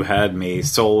 You had me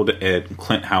sold at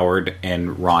Clint Howard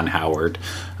and Ron Howard.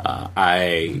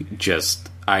 I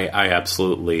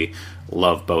absolutely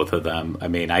love both of them. I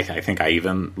mean, I think I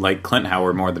even like Clint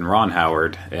Howard more than Ron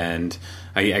Howard, and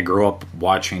I grew up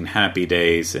watching Happy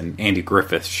Days and Andy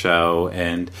Griffith's show,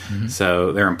 and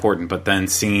so they're important. But then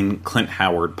seeing Clint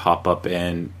Howard pop up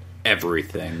in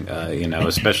everything,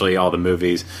 especially all the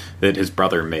movies that his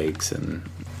brother makes. And,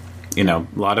 a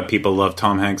lot of people love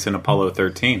Tom Hanks in Apollo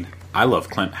 13. I love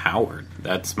Clint Howard.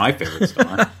 That's my favorite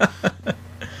star.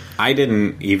 I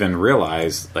didn't even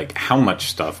realize how much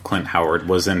stuff Clint Howard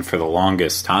was in for the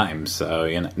longest time.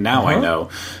 So now I know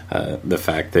the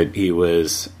fact that he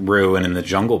was Roo and in the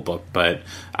Jungle Book, but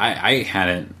I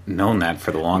hadn't known that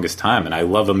for the longest time, and I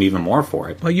love him even more for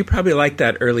it. Well, you probably like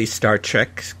that early Star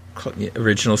Trek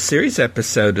original series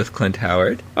episode with Clint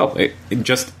Howard. Oh,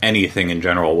 just anything in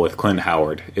general with Clint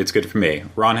Howard. It's good for me.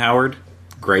 Ron Howard,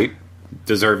 great.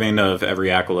 Deserving of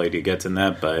every accolade he gets in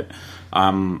that, but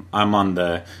I'm on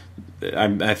the...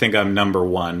 I think I'm number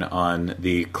one on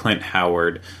the Clint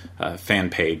Howard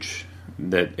fan page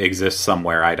that exists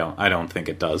somewhere. I don't think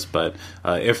it does, but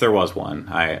if there was one,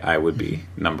 I would be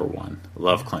number one.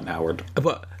 Love Clint Howard.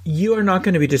 Well, you are not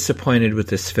going to be disappointed with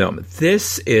this film.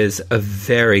 This is a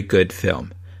very good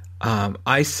film.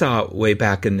 I saw it way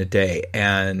back in the day,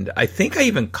 and I think I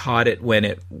even caught it when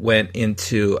it went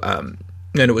into... and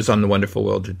it was on The Wonderful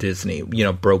World of Disney,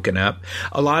 broken up.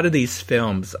 A lot of these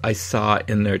films I saw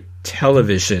in their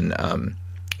television,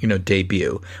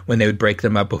 debut, when they would break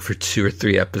them up over 2 or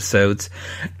 3 episodes.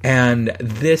 And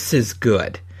this is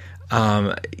good.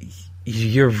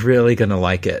 You're really going to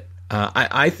like it.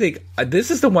 I think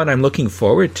this is the one I'm looking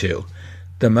forward to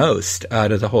the most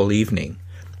out of the whole evening,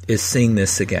 is seeing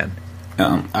this again.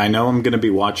 I know I'm going to be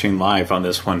watching live on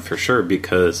this one for sure,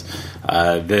 because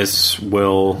this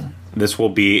will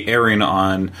be airing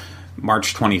on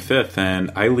March 25th, and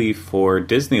I leave for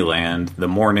Disneyland the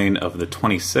morning of the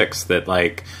 26th at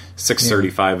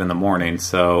 6:35 in the morning,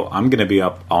 so I'm going to be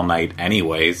up all night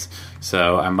anyways,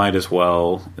 so I might as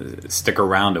well stick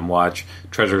around and watch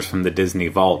Treasures from the Disney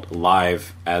Vault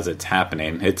live as it's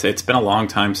happening. It's been a long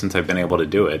time since I've been able to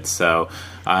do it, so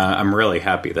I'm really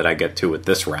happy that I get to it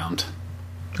this round.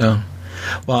 Oh,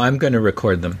 well, I'm going to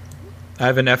record them. I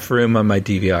have enough room on my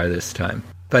DVR this time.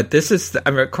 But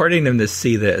I'm recording them to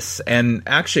see this, and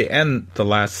the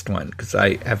last one, because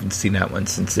I haven't seen that one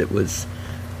since it was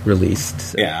released.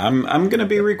 So. Yeah, I'm going to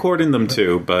be recording them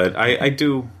too, but I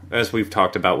do, as we've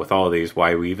talked about with all of these,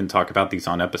 why we even talk about these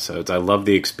on episodes, I love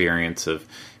the experience of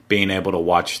being able to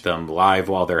watch them live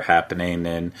while they're happening,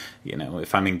 and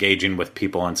if I'm engaging with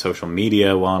people on social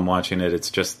media while I'm watching it,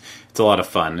 it's a lot of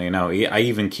fun. I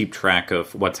even keep track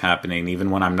of what's happening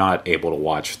even when I'm not able to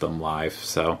watch them live,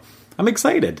 so I'm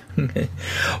excited.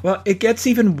 Well, it gets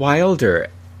even wilder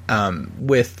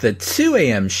with the 2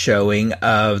 a.m. showing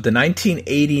of the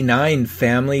 1989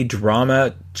 family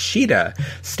drama Cheetah,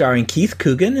 starring Keith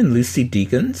Coogan and Lucy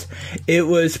Deakins. It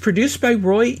was produced by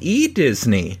Roy E.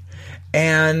 Disney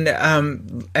and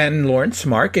Lawrence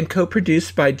Mark, and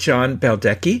co-produced by John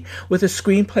Baldecchi, with a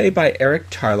screenplay by Eric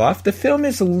Tarloff. The film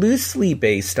is loosely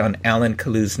based on Alan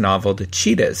Kalu's novel The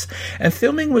Cheetahs, and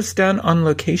filming was done on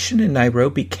location in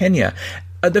Nairobi, Kenya.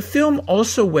 The film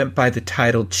also went by the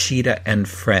title Cheetah and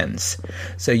Friends,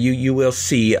 so you will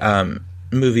see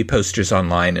movie posters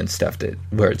online and stuff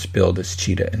where it's billed as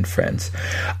Cheetah and Friends.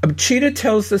 Cheetah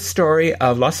tells the story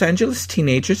of Los Angeles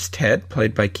teenagers Ted,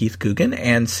 played by Keith Coogan,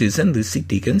 and Susan, Lucy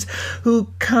Deakins, who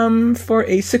come for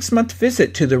a 6-month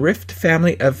visit to the Rift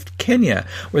family of Kenya,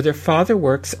 where their father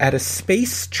works at a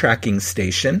space tracking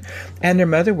station and their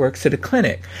mother works at a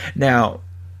clinic. Now,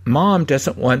 Mom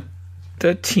doesn't want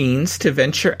the teens to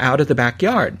venture out of the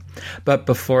backyard. But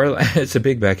before it's a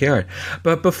big backyard.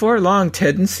 But before long,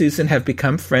 Ted and Susan have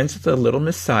become friends with a little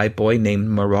Maasai boy named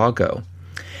Morago.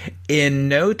 In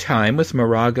no time, with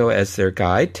Morago as their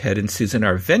guide, Ted and Susan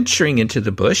are venturing into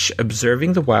the bush,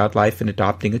 observing the wildlife and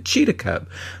adopting a cheetah cub,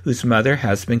 whose mother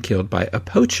has been killed by a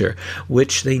poacher,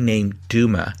 which they named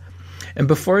Duma. And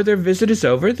before their visit is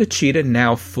over, the cheetah,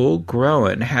 now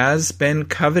full-grown, has been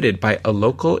coveted by a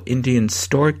local Indian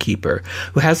storekeeper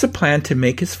who has a plan to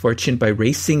make his fortune by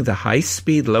racing the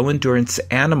high-speed, low-endurance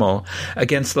animal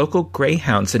against local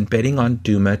greyhounds and betting on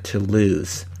Duma to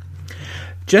lose.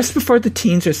 Just before the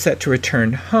teens are set to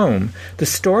return home, the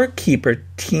storekeeper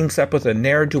teams up with a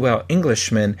ne'er-do-well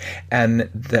Englishman and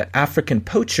the African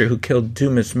poacher who killed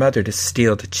Duma's mother to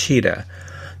steal the cheetah.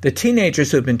 The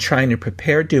teenagers who have been trying to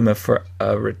prepare Duma for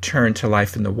a return to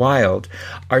life in the wild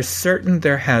are certain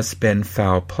there has been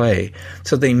foul play,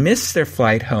 so they miss their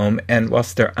flight home, and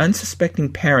whilst their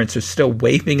unsuspecting parents are still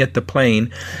waving at the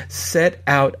plane, set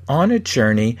out on a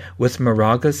journey with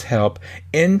Morago's help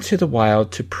into the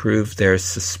wild to prove their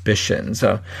suspicions.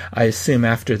 I assume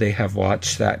after they have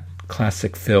watched that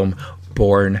classic film,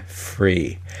 Born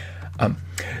Free.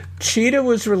 Cheetah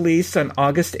was released on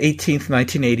August 18th,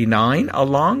 1989,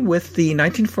 along with the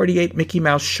 1948 Mickey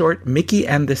Mouse short Mickey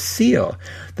and the Seal.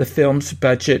 The film's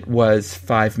budget was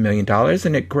 $5 million,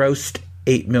 and it grossed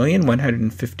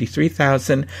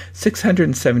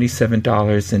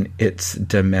 $8,153,677 in its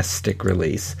domestic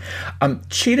release.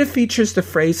 Cheetah features the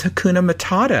phrase Hakuna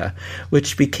Matata,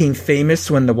 which became famous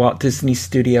when the Walt Disney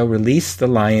Studio released The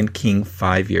Lion King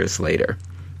 5 years later.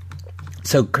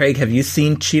 So, Craig, have you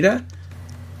seen Cheetah?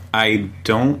 I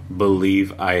don't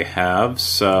believe I have,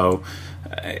 so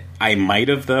I might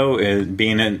have, though,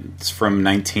 being it's from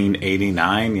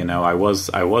 1989. I was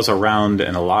around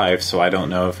and alive, so I don't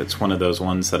know if it's one of those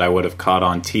ones that I would have caught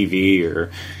on TV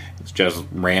or just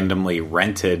randomly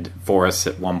rented for us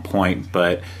at one point.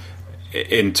 But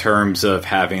in terms of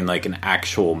having like an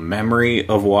actual memory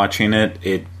of watching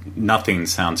it, nothing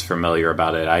sounds familiar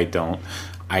about it. I don't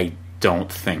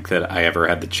think that I ever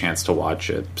had the chance to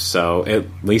watch it. So at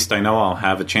least I know I'll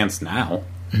have a chance now.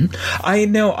 Mm-hmm. I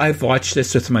know I've watched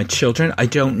this with my children. I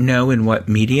don't know in what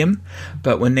medium,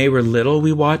 but when they were little,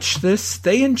 we watched this.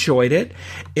 They enjoyed it.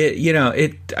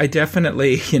 I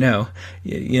definitely,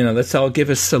 let's all give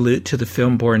a salute to the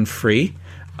film Born Free.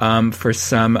 For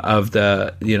some of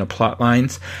the, plot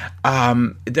lines.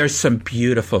 There's some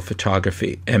beautiful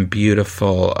photography and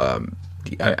beautiful,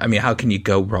 how can you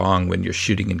go wrong when you're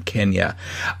shooting in Kenya?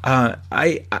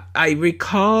 I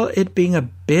recall it being a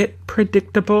bit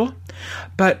predictable,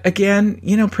 but again,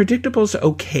 predictable's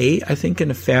okay, I think,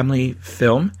 in a family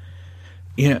film.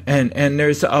 And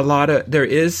there's there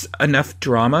is enough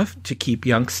drama to keep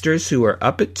youngsters who are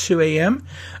up at 2 a.m.,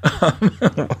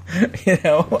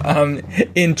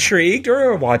 intrigued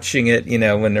or watching it,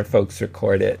 when their folks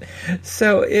record it.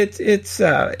 So it's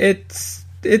a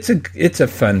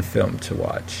fun film to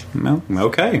watch.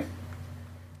 Okay.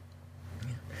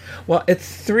 Well, at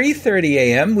 3:30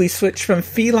 a.m., we switch from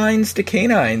felines to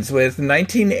canines with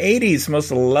 1980's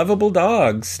Most Lovable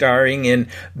Dogs, starring in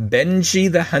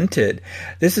Benji the Hunted.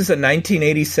 This is a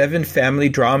 1987 family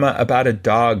drama about a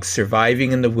dog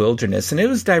surviving in the wilderness, and it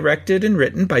was directed and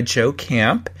written by Joe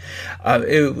Camp.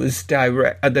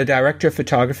 The director of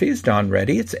photography is Don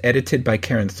Reddy. It's edited by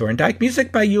Karen Thorndike.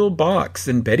 Music by Yule Box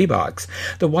and Betty Box.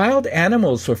 The wild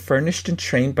animals were furnished and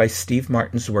trained by Steve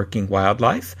Martin's Working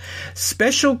Wildlife.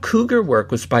 Special cougar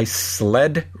work was by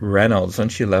Sled Reynolds.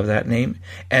 Don't you love that name?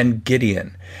 And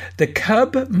Gideon. The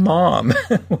cub mom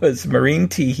was Maureen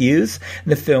T. Hughes,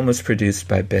 and the film was produced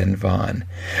by Ben Vaughn.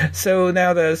 So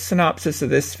now the synopsis of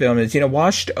this film is,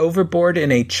 washed overboard in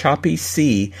a choppy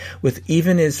sea with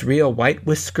even his real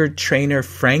white-whiskered trainer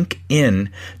Frank Inn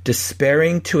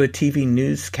despairing to a TV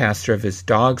newscaster of his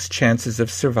dog's chances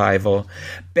of survival,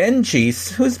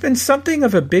 Benji, who's been something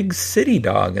of a big city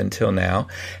dog until now,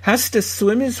 has to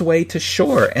swim his way to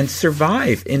shore and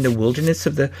survive in the wilderness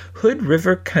of the Hood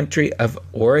River country of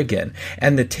Oregon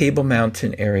and the Table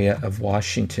Mountain area of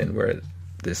Washington, where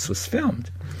this was filmed.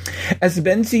 As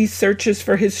Benji searches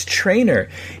for his trainer,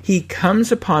 he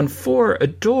comes upon 4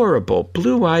 adorable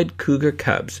blue-eyed cougar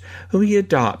cubs who he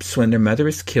adopts when their mother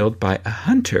is killed by a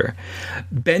hunter.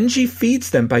 Benji feeds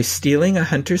them by stealing a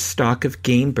hunter's stock of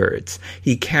game birds.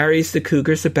 He carries the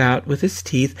cougars about with his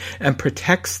teeth and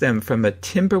protects them from a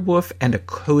timber wolf and a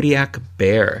Kodiak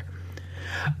bear.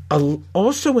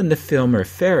 Also in the film are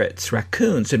ferrets,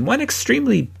 raccoons, and one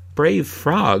extremely brave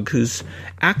frog whose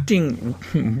acting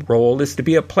role is to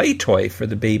be a play toy for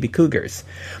the baby cougars.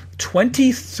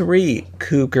 23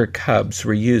 cougar cubs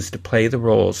were used to play the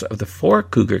roles of the 4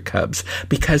 cougar cubs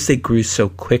because they grew so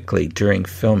quickly during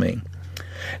filming.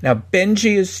 Now,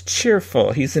 Benji is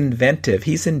cheerful, he's inventive,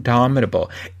 he's indomitable,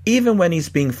 even when he's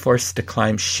being forced to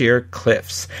climb sheer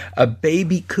cliffs. A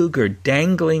baby cougar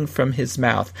dangling from his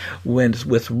mouth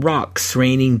with rocks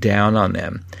raining down on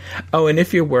them. Oh, and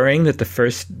if you're worrying that the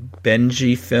first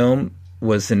Benji film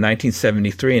was in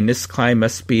 1973, and this climb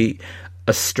must be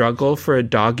a struggle for a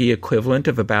doggy equivalent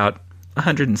of about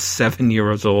 107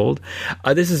 years old.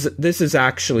 This is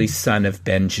actually son of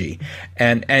Benji,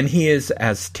 and he is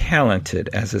as talented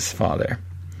as his father.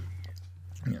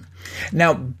 Yeah.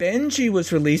 Now, Benji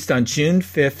was released on June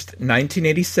 5th,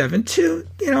 1987 to,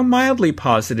 mildly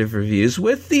positive reviews,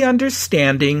 with the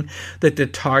understanding that the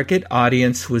target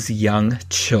audience was young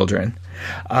children.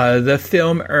 The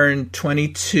film earned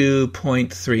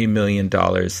 $22.3 million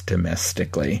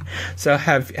domestically. So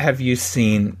have you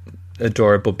seen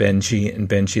Adorable Benji and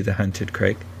Benji the Hunted,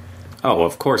 Craig? Oh,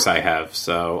 of course I have.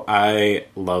 So I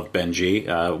love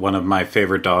Benji, one of my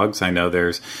favorite dogs. I know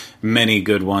there's many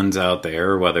good ones out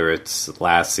there, whether it's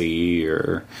Lassie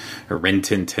or Rin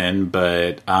Tin Tin,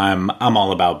 but I'm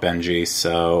all about Benji.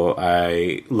 So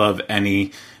I love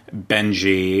any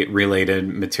Benji-related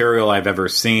material I've ever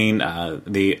seen.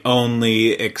 The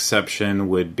only exception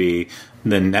would be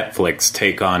the Netflix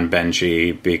take on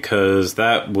Benji, because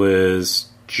that was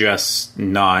just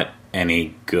not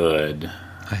any good.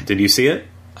 Did you see it?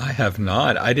 I have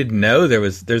not. I didn't know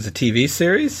there's a TV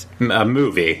series? A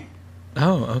movie.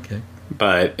 Oh, okay.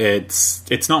 But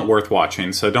it's not worth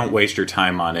watching, so don't waste your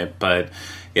time on it. But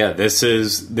yeah, this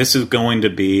is going to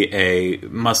be a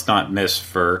must not miss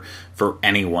for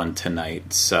anyone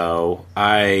tonight. So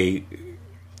I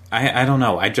don't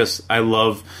know. I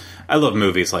love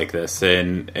movies like this,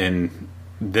 and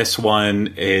this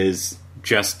one is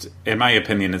just, in my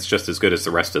opinion, it's just as good as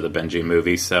the rest of the Benji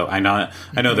movies. So I know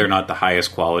they're not the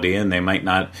highest quality, and they might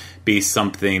not be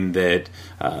something that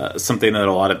a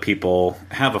lot of people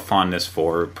have a fondness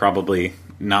for. Probably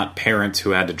not parents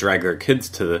who had to drag their kids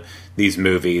to these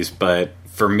movies, but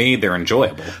for me, they're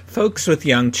enjoyable. Folks with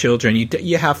young children,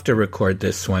 you have to record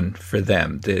this one for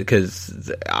them,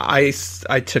 because I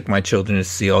took my children to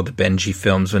see all the Benji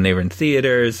films when they were in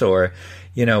theaters, or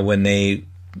when they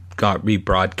got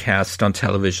rebroadcast on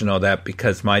television, all that,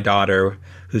 because my daughter,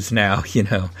 who's now,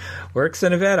 works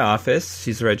in a vet office,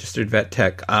 she's a registered vet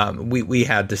tech, we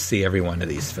had to see every one of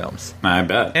these films. I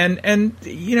bet. And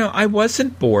I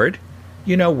wasn't bored,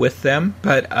 with them,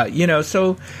 but,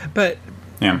 but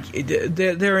yeah,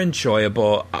 they're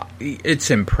enjoyable. It's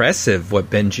impressive what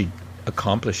Benji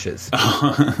accomplishes.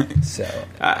 So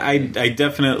I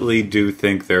definitely do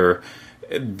think they're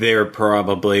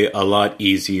probably a lot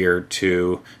easier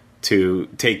to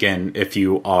take in if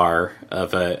you are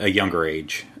of a younger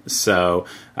age. So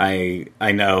I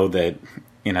know that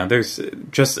there's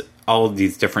just all of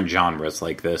these different genres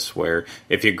like this, where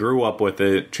if you grew up with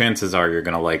it, chances are you're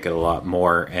going to like it a lot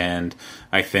more. And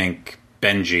I think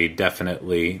Benji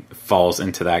definitely falls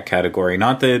into that category.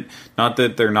 Not that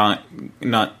they're not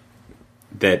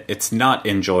that it's not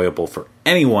enjoyable for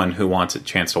anyone who wants a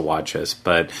chance to watch this,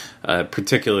 but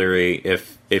particularly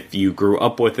if you grew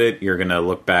up with it, you're going to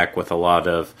look back with a lot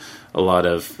of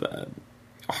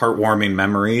heartwarming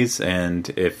memories. And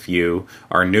if you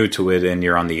are new to it and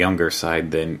you're on the younger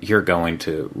side, then you're going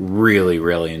to really,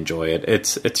 really enjoy it.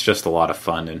 It's just a lot of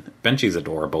fun, and Benji's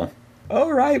adorable.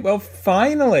 All right, well,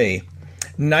 finally,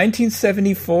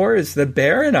 1974 is The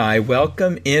Bear and I.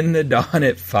 Welcome in the dawn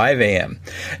at 5 a.m.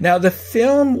 Now, the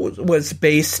film was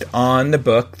based on the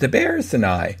book The Bears and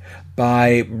I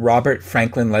by Robert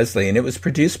Franklin Leslie, and it was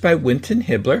produced by Winton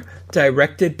Hibbler,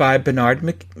 directed by Bernard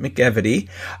McEvedy,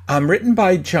 written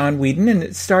by John Whedon, and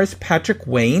it stars Patrick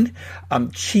Wayne,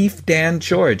 Chief Dan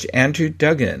George, Andrew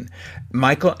Duggan,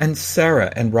 Michael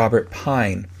Ansara, and Robert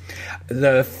Pine.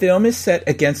 The film is set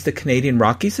against the Canadian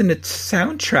Rockies, and its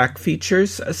soundtrack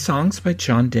features songs by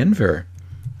John Denver.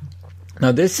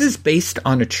 Now, this is based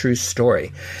on a true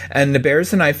story, and The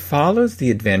Bears and I follows the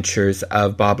adventures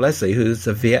of Bob Leslie, who's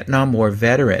a Vietnam War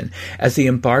veteran, as he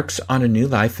embarks on a new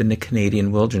life in the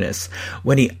Canadian wilderness,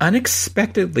 when he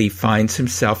unexpectedly finds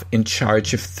himself in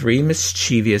charge of 3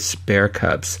 mischievous bear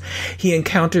cubs. He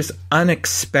encounters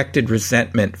unexpected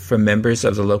resentment from members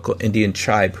of the local Indian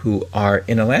tribe who are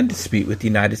in a land dispute with the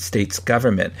United States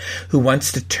government, who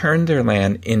wants to turn their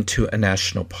land into a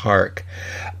national park.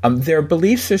 Their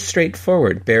beliefs are straightforward.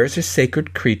 Bears are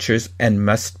sacred creatures and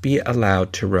must be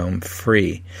allowed to roam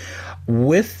free.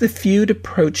 with the feud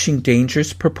approaching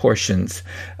dangerous proportions,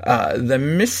 the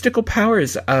mystical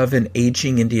powers of an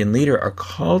aging Indian leader are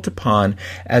called upon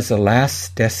as a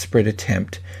last desperate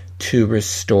attempt to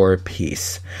restore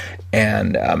peace.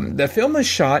 And the film was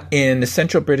shot in the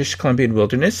central British Columbian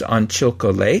wilderness on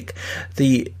Chilko Lake.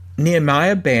 The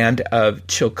Nehemiah band of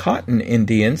Chilcotin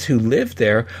Indians who lived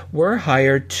there were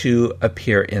hired to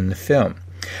appear in the film.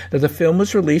 Now, the film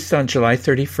was released on July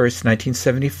 31st,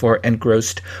 1974, and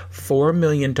grossed $4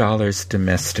 million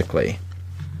domestically.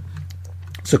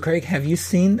 So, Craig, have you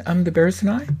seen The Bears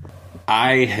and I?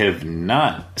 I have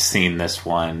not seen this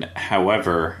one.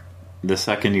 However, the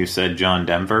second you said John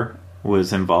Denver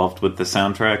was involved with the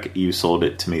soundtrack, you sold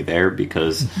it to me there,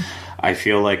 because I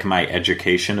feel like my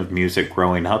education of music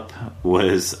growing up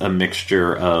was a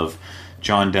mixture of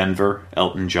John Denver,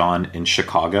 Elton John, and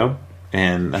Chicago.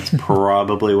 And that's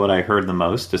probably what I heard the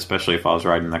most, especially if I was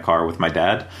riding in the car with my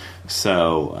dad.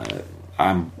 So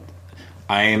I'm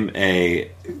a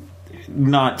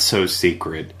not so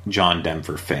secret John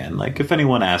Denver fan. Like, if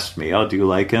anyone asked me, "Oh, do you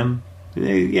like him?"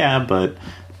 Yeah, but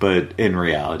in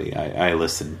reality, I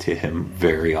listen to him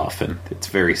very often. It's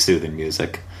very soothing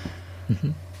music.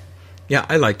 Mm-hmm. Yeah,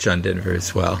 I like John Denver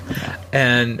as well.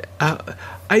 And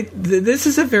this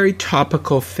is a very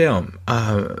topical film.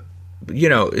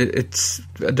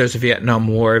 There's a Vietnam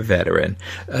War veteran,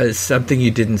 something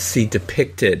you didn't see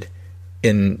depicted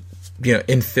in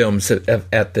films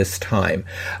at this time.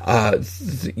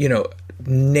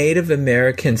 Native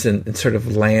Americans and sort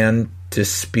of land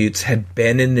disputes had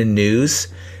been in the news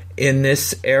in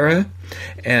this era,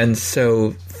 and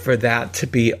so for that to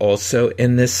be also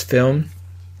in this film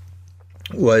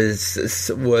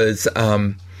was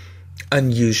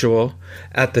unusual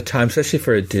at the time, especially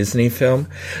for a Disney film.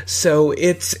 So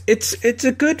it's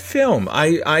a good film.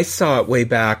 I saw it way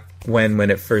back when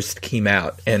it first came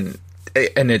out, and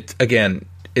it again,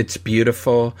 it's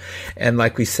beautiful. And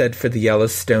like we said for the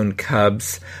Yellowstone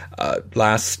Cubs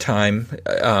last time,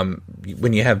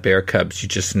 when you have bear cubs, you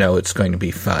just know it's going to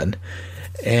be fun.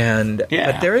 And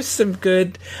but there's some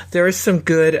good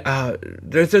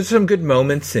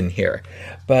moments in here,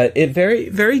 but it very,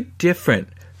 very different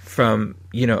from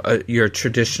your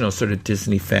traditional sort of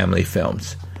Disney family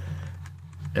films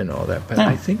and all that. But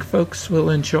I think folks will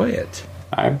enjoy it.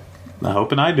 I'm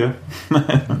hoping I do.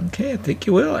 Okay, I think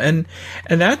you will. And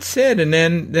that's it. And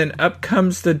then up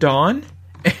comes the dawn,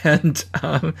 and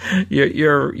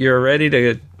you're ready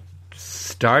to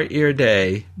start your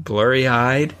day,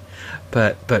 blurry-eyed,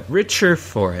 but richer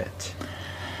for it.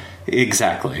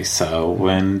 Exactly. So,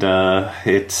 and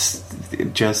it's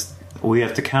just, we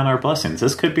have to count our blessings.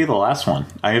 This could be the last one.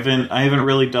 I haven't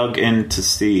really dug in to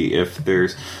see if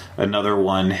there's another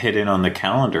one hidden on the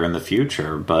calendar in the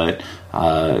future. But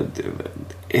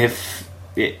if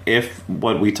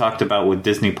what we talked about with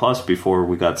Disney Plus before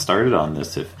we got started on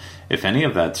this, if any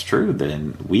of that's true,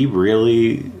 then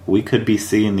we could be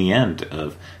seeing the end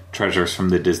of Treasures from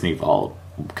the Disney Vault.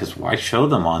 Because why show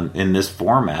them in this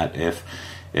format if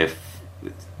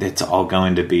it's all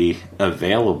going to be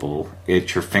available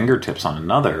at your fingertips on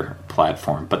another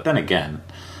platform? But then again,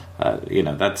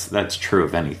 that's true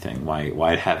of anything.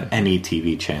 Why have any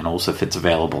TV channels if it's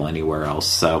available anywhere else?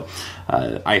 So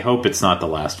I hope it's not the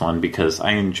last one, because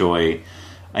I enjoy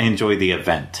the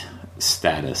event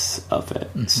status of it.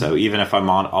 Mm-hmm. So even if I'm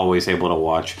not always able to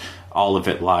watch all of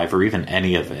it live, or even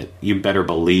any of it, you better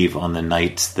believe on the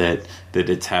nights that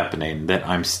it's happening, that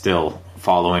I'm still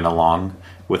following along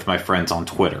with my friends on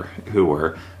Twitter who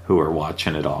are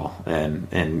watching it all and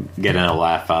getting a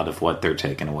laugh out of what they're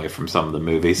taking away from some of the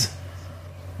movies.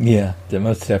 Yeah,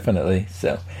 most definitely.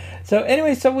 So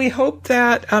anyway, so we hope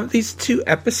that these 2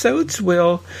 episodes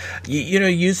will,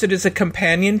 use it as a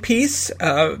companion piece,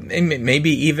 and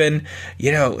maybe even,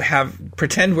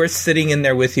 pretend we're sitting in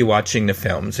there with you watching the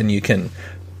films, and you can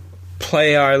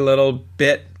play our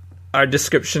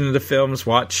description of the films,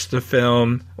 watch the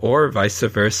film, or vice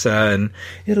versa, and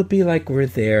it'll be like we're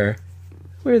there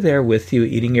with you,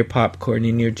 eating your popcorn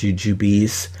and your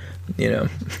jujubes,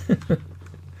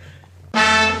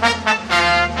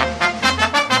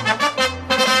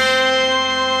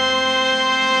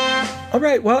 All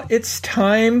right, well, it's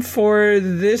time for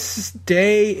this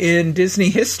day in Disney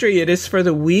history. It is for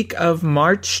the week of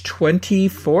March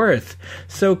 24th.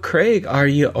 So, Craig, are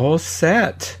you all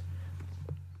set?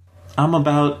 I'm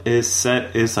about as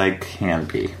set as I can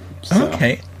be. So.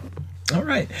 Okay. All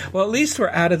right. Well, at least we're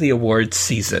out of the awards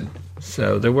season.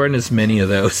 So there weren't as many of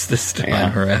those this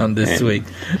time around this week.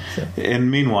 So.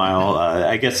 And meanwhile,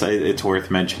 I guess it's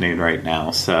worth mentioning right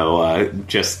now. So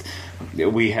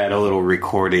we had a little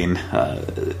recording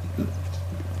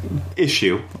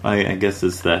issue, I guess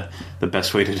is the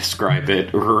best way to describe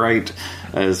it, right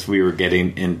as we were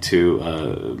getting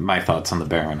into my thoughts on the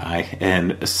Bear and I.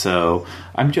 And so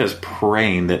I'm just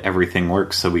praying that everything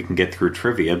works so we can get through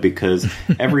trivia, because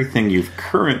everything you've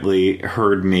currently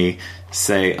heard me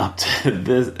say up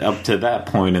to that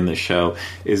point in the show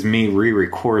is me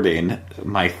re-recording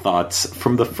my thoughts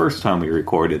from the first time we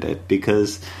recorded it,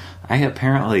 because I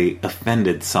apparently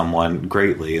offended someone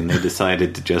greatly, and they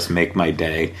decided to just make my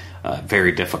day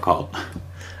very difficult.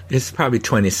 It's probably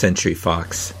 20th Century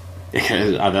Fox.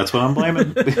 That's what I'm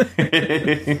blaming.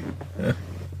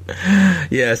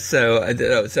 Yeah,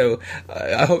 so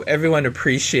I hope everyone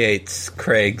appreciates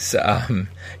Craig's.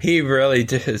 He really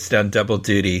has done double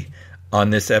duty on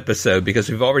this episode, because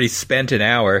we've already spent an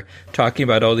hour talking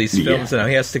about all these films, and now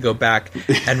he has to go back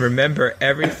and remember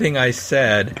everything I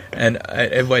said and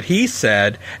what he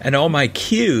said and all my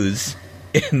cues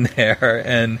in there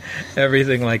and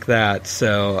everything like that.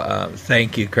 So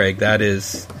thank you, Craig. That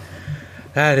is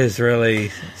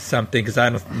really something, because I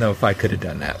don't know if I could have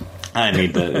done that. I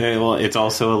need that. Well, it's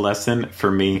also a lesson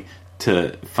for me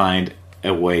to find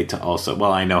a way to also,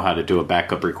 well, I know how to do a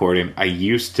backup recording. I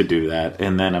used to do that,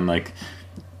 and then I'm like,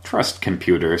 trust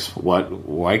computers.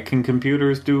 Why can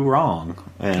computers do wrong?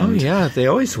 And, they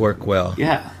always work well.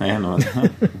 Yeah, I know.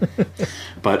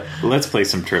 But let's play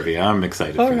some trivia. I'm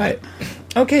excited. All right.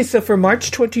 Okay, so for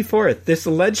March 24th, this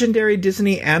legendary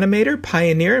Disney animator,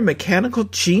 pioneer, and mechanical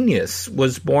genius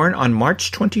was born on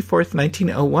March 24th,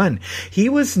 1901. He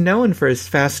was known for his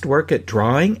fast work at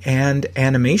drawing and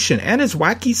animation and his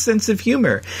wacky sense of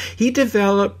humor. He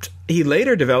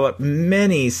later developed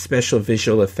many special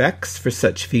visual effects for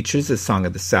such features as Song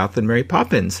of the South and Mary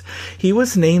Poppins. He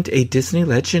was named a Disney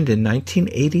legend in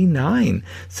 1989.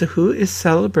 So who is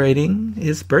celebrating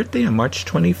his birthday on March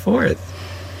 24th?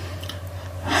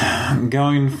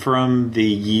 Going from the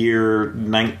year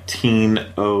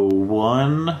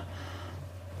 1901,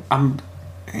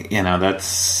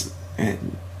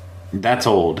 that's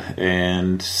old,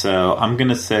 and so I'm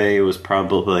gonna say it was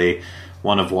probably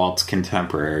one of Walt's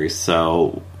contemporaries.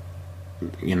 So,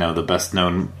 the best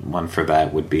known one for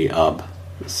that would be Ub.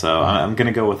 So I'm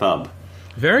gonna go with Ub.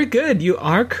 Very good. You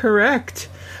are correct.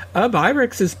 Ub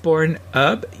Iwerks is born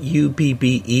Ub,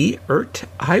 Ubbe, Ert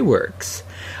Iwerks.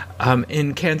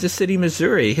 In Kansas City,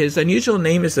 Missouri. His unusual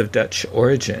name is of Dutch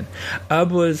origin.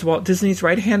 Ub was Walt Disney's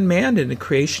right-hand man in the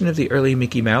creation of the early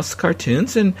Mickey Mouse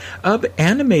cartoons, and Ub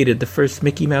animated the first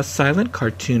Mickey Mouse silent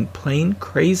cartoon, Plain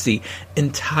Crazy,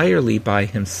 entirely by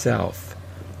himself.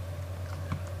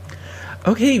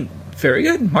 Okay, very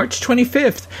good. March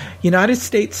 25th, United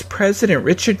States President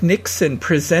Richard Nixon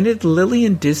presented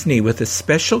Lillian Disney with a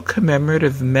special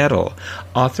commemorative medal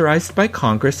authorized by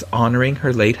Congress honoring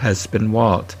her late husband,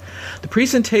 Walt. The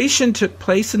presentation took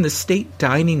place in the state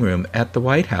dining room at the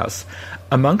White House.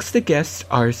 Amongst the guests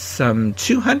are some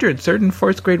 200 3rd and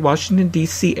 4th grade Washington,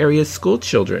 D.C. area school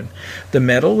children. The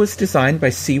medal was designed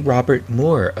by C. Robert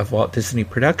Moore of Walt Disney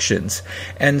Productions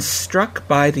and struck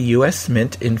by the U.S.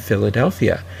 Mint in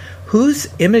Philadelphia. Whose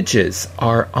images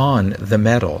are on the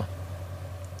medal?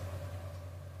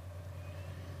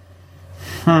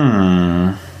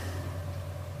 I'm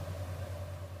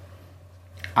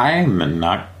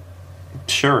not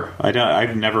sure.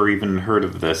 I've never even heard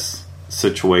of this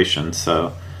situation,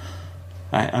 so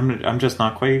I'm just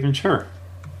not quite even sure.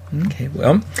 Okay,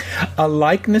 well, a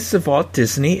likeness of Walt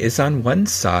Disney is on one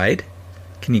side.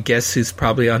 Can you guess who's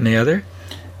probably on the other?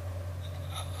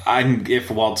 If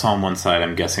Walt's on one side,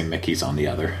 I'm guessing Mickey's on the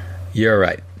other. You're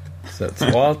right. So it's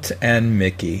Walt and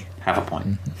Mickey. Have a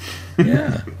point.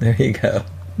 Yeah, there you go.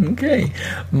 Okay.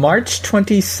 March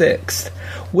 26th.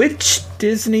 Which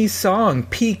Disney song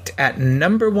peaked at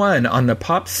number 1 on the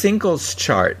pop singles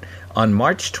chart on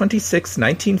March 26,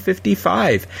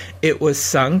 1955? It was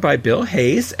sung by Bill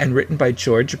Hayes and written by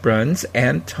George Bruns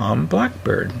and Tom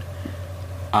Blackburn.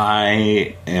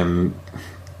 I am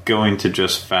going to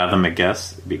just fathom a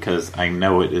guess, because I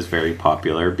know it is very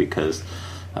popular, because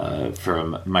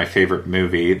from my favorite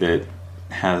movie that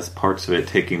has parts of it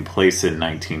taking place in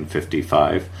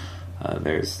 1955,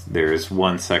 there's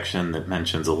one section that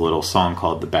mentions a little song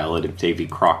called The Ballad of Davy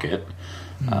Crockett.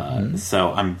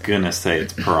 So I'm gonna say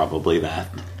it's probably that.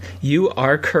 You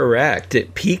are correct.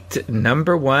 It peaked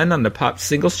number 1 on the pop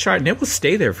singles chart, and it will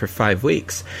stay there for 5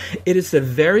 weeks. It is the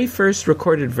very first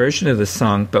recorded version of the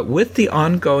song, but with the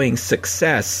ongoing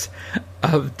success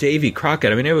of Davy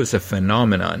Crockett, I mean, it was a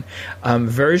phenomenon.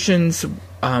 Versions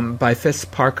by Fess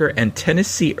Parker and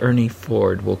Tennessee Ernie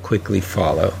Ford will quickly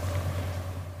follow.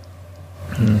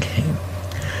 Okay.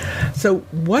 So,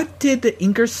 what did the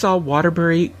Ingersoll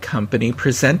Waterbury Company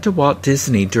present to Walt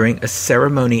Disney during a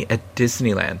ceremony at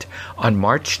Disneyland on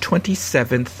March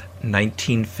 27th,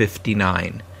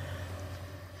 1959?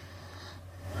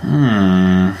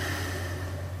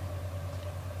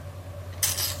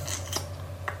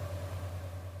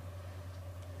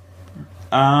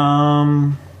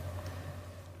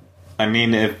 I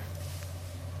mean,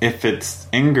 if it's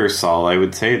Ingersoll, I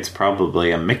would say it's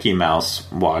probably a Mickey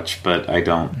Mouse watch, but I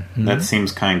don't. That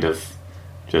seems kind of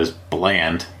just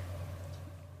bland.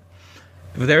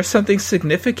 There's something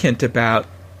significant about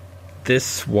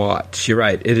this watch. You're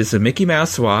right. It is a Mickey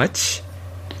Mouse watch.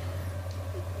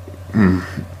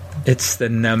 It's the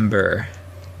number.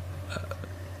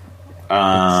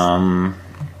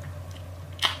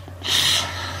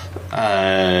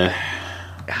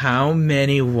 How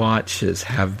many watches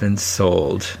have been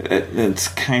sold? It's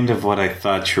kind of what I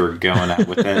thought you were going at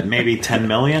with that. Maybe 10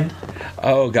 million?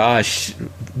 Oh, gosh.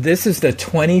 This is the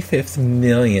 25th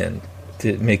million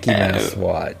Mickey Mouse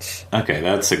watch. Okay,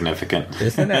 that's significant.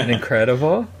 Isn't that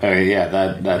incredible? Yeah,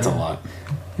 that's a lot.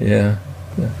 Yeah.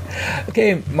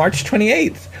 Okay, March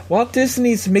 28th. Walt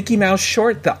Disney's Mickey Mouse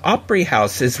short, The Opry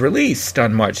House, is released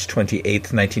on March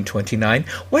 28th, 1929.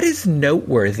 What is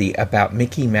noteworthy about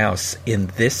Mickey Mouse in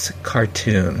this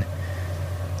cartoon?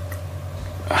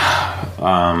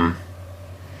 I'll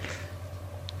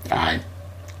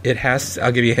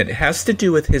give you a hint. It has to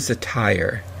do with his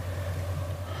attire.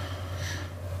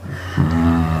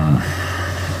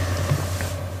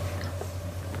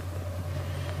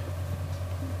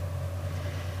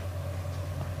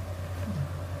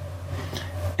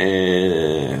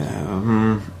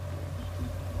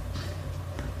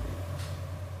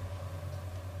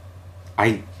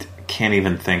 I can't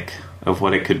even think of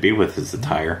what it could be with his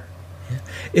attire.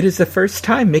 It is the first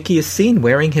time Mickey is seen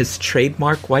wearing his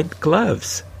trademark white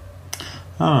gloves.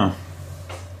 Oh,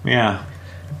 yeah.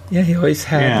 Yeah, he always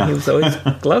had. Yeah. He was always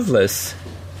gloveless.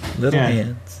 Little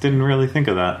hands. Didn't really think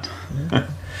of that.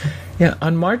 Yeah,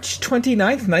 on March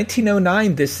 29th,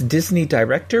 1909, this Disney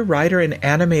director, writer, and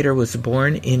animator was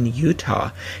born in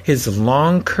Utah. His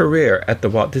long career at the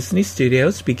Walt Disney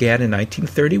Studios began in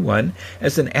 1931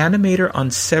 as an animator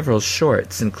on several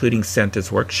shorts, including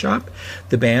Santa's Workshop,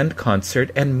 The Band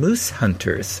Concert, and Moose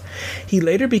Hunters. He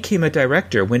later became a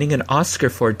director, winning an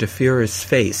Oscar for De Fuhrer's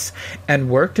Face,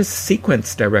 and worked as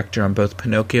sequence director on both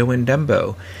Pinocchio and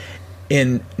Dumbo.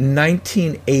 In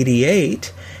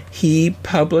 1988, he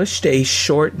published a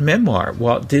short memoir,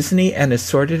 Walt Disney and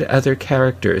Assorted Other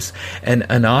Characters, an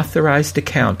unauthorized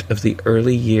account of the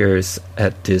early years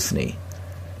at Disney.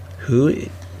 Who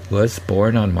was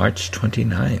born on March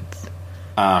 29th?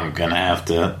 I'm going to have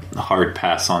to hard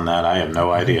pass on that. I have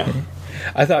no idea. Okay.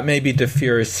 I thought maybe De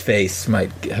Fuhrer's Face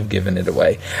might have given it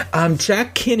away.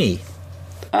 Jack Kinney.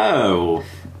 Oh.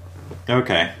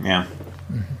 Okay, yeah.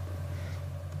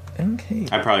 Okay.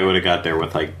 I probably would have got there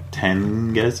with like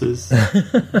 10 guesses,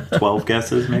 12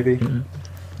 guesses maybe.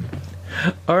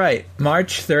 All right,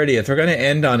 March 30th. We're going to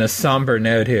end on a somber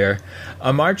note here.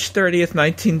 On March 30th,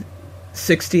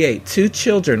 1968, two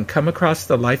children come across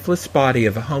the lifeless body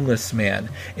of a homeless man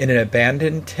in an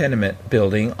abandoned tenement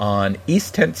building on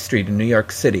East 10th Street in New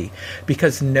York City.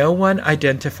 Because no one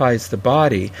identifies the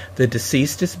body, the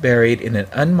deceased is buried in an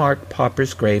unmarked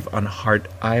pauper's grave on Hart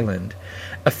Island.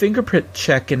 A fingerprint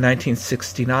check in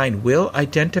 1969 will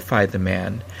identify the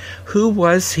man. Who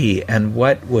was he, and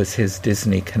what was his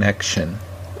Disney connection?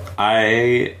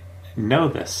 I know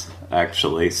this,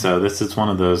 actually. So this is one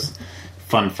of those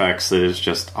fun facts that has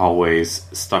just always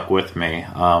stuck with me.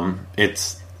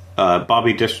 It's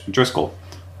Bobby Driscoll.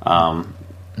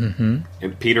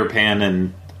 Peter Pan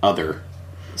and Other.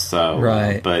 So,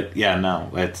 right. But yeah, no,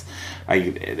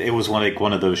 it was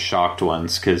one of those shocked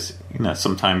ones, because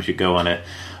sometimes you go on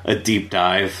a deep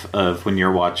dive of when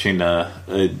you're watching a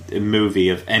movie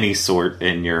of any sort,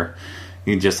 and you're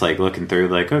just like looking through,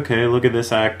 like, okay, look at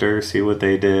this actor, see what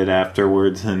they did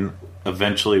afterwards, and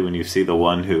eventually when you see the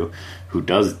one who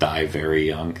does die very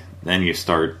young, then you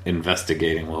start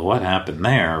investigating, well, what happened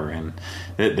there? And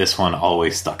this one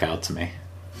always stuck out to me.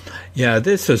 Yeah,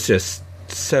 this was just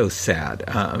so sad.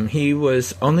 He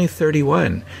was only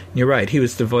 31. You're right. He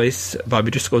was the voice. Bobby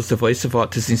Driscoll was the voice of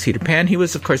Walt Disney's Peter Pan. He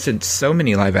was, of course, in so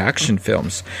many live-action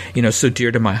films. So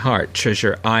dear to my heart,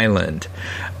 Treasure Island,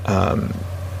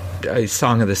 A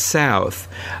Song of the South.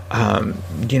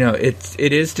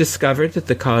 It is discovered that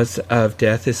the cause of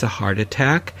death is a heart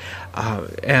attack,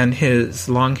 and his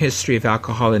long history of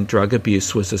alcohol and drug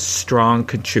abuse was a strong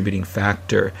contributing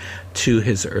factor to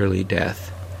his early death.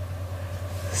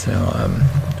 So,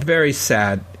 very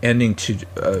sad ending to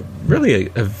really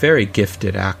a very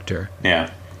gifted actor. Yeah.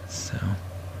 So,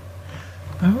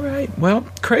 all right. Well,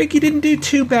 Craig, you didn't do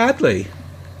too badly.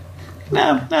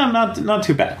 No, not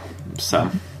too bad.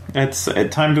 So, it's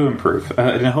time to improve.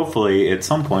 And hopefully, at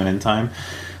some point in time,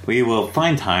 we will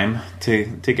find time to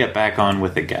get back on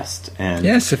with a guest. And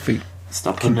yes, if we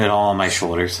stop putting it all on my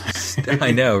shoulders.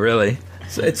 I know, really.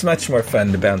 It's much more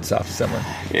fun to bounce off someone.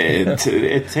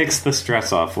 It takes the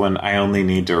stress off when I only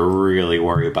need to really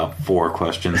worry about 4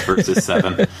 questions versus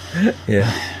 7. Yeah.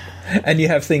 And you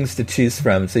have things to choose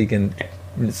from, so you can...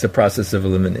 It's a process of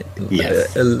elimination.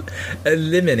 Yes.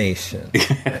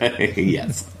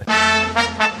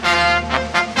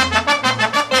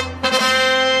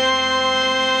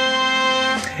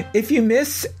 If you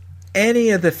miss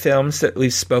any of the films that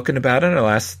we've spoken about in our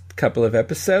last couple of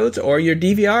episodes, or your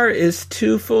DVR is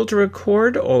too full to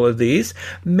record all of these,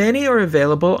 many are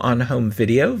available on home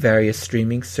video, various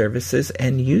streaming services,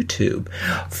 and YouTube.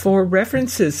 For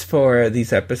references for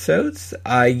these episodes,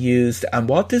 I used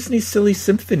Walt Disney's Silly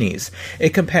Symphonies, a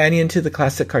companion to the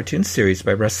classic cartoon series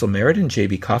by Russell Merritt and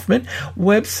J.B. Kaufman.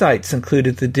 Websites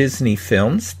included the Disney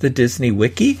Films, the Disney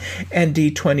Wiki, and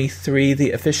D23,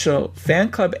 the official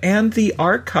fan club, and the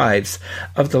archives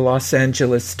of the Los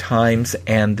Angeles Times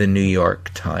and the New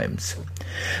York Times.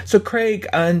 So, Craig,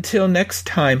 until next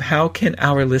time, how can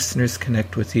our listeners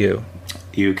connect with you?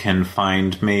 You can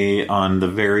find me on the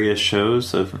various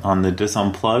shows on the Dis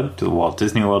Unplugged, the Walt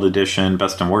Disney World Edition,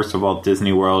 Best and Worst of Walt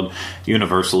Disney World,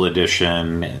 Universal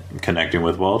Edition, Connecting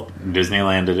with Walt,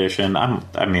 Disneyland Edition.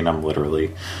 I'm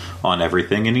literally on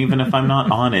everything, and even if I'm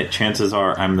not on it, chances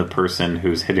are I'm the person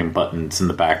who's hitting buttons in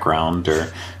the background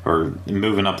or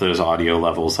moving up those audio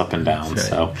levels up and down. Right.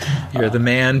 So you're the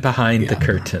man behind the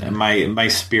curtain. My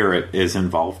spirit is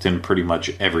involved in pretty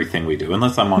much everything we do,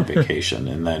 unless I'm on vacation,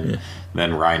 and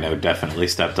then Rhino definitely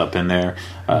stepped up in there.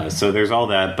 So there's all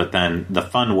that, but then the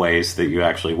fun ways that you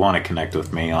actually want to connect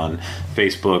with me on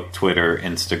Facebook, Twitter,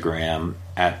 Instagram,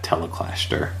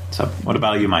 @Teleclaster. So what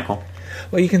about you, Michael?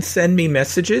 Well, you can send me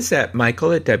messages at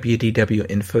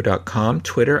michael@wdwinfo.com.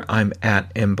 Twitter, I'm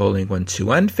at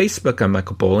mbowling121. Facebook, I'm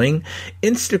Michael Bowling.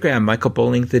 Instagram, Michael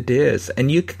Bowling the Diz.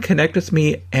 And you can connect with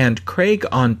me and Craig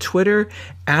on Twitter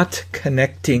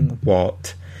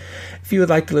 @ConnectingWalt. If you would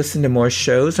like to listen to more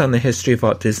shows on the history of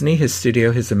Walt Disney, his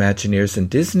studio, his Imagineers, and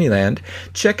Disneyland,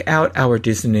 check out our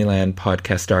Disneyland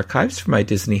podcast archives for my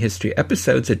Disney history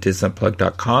episodes at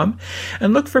disunplug.com,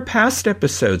 and look for past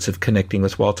episodes of Connecting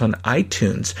with Walt on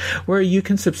iTunes, where you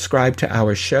can subscribe to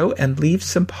our show and leave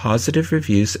some positive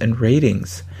reviews and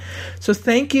ratings. So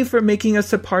thank you for making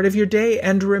us a part of your day,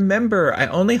 and remember, I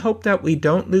only hope that we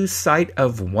don't lose sight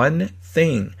of one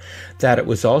thing, that it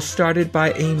was all started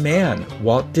by a man,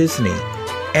 Walt Disney,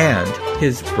 and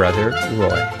his brother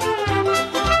Roy.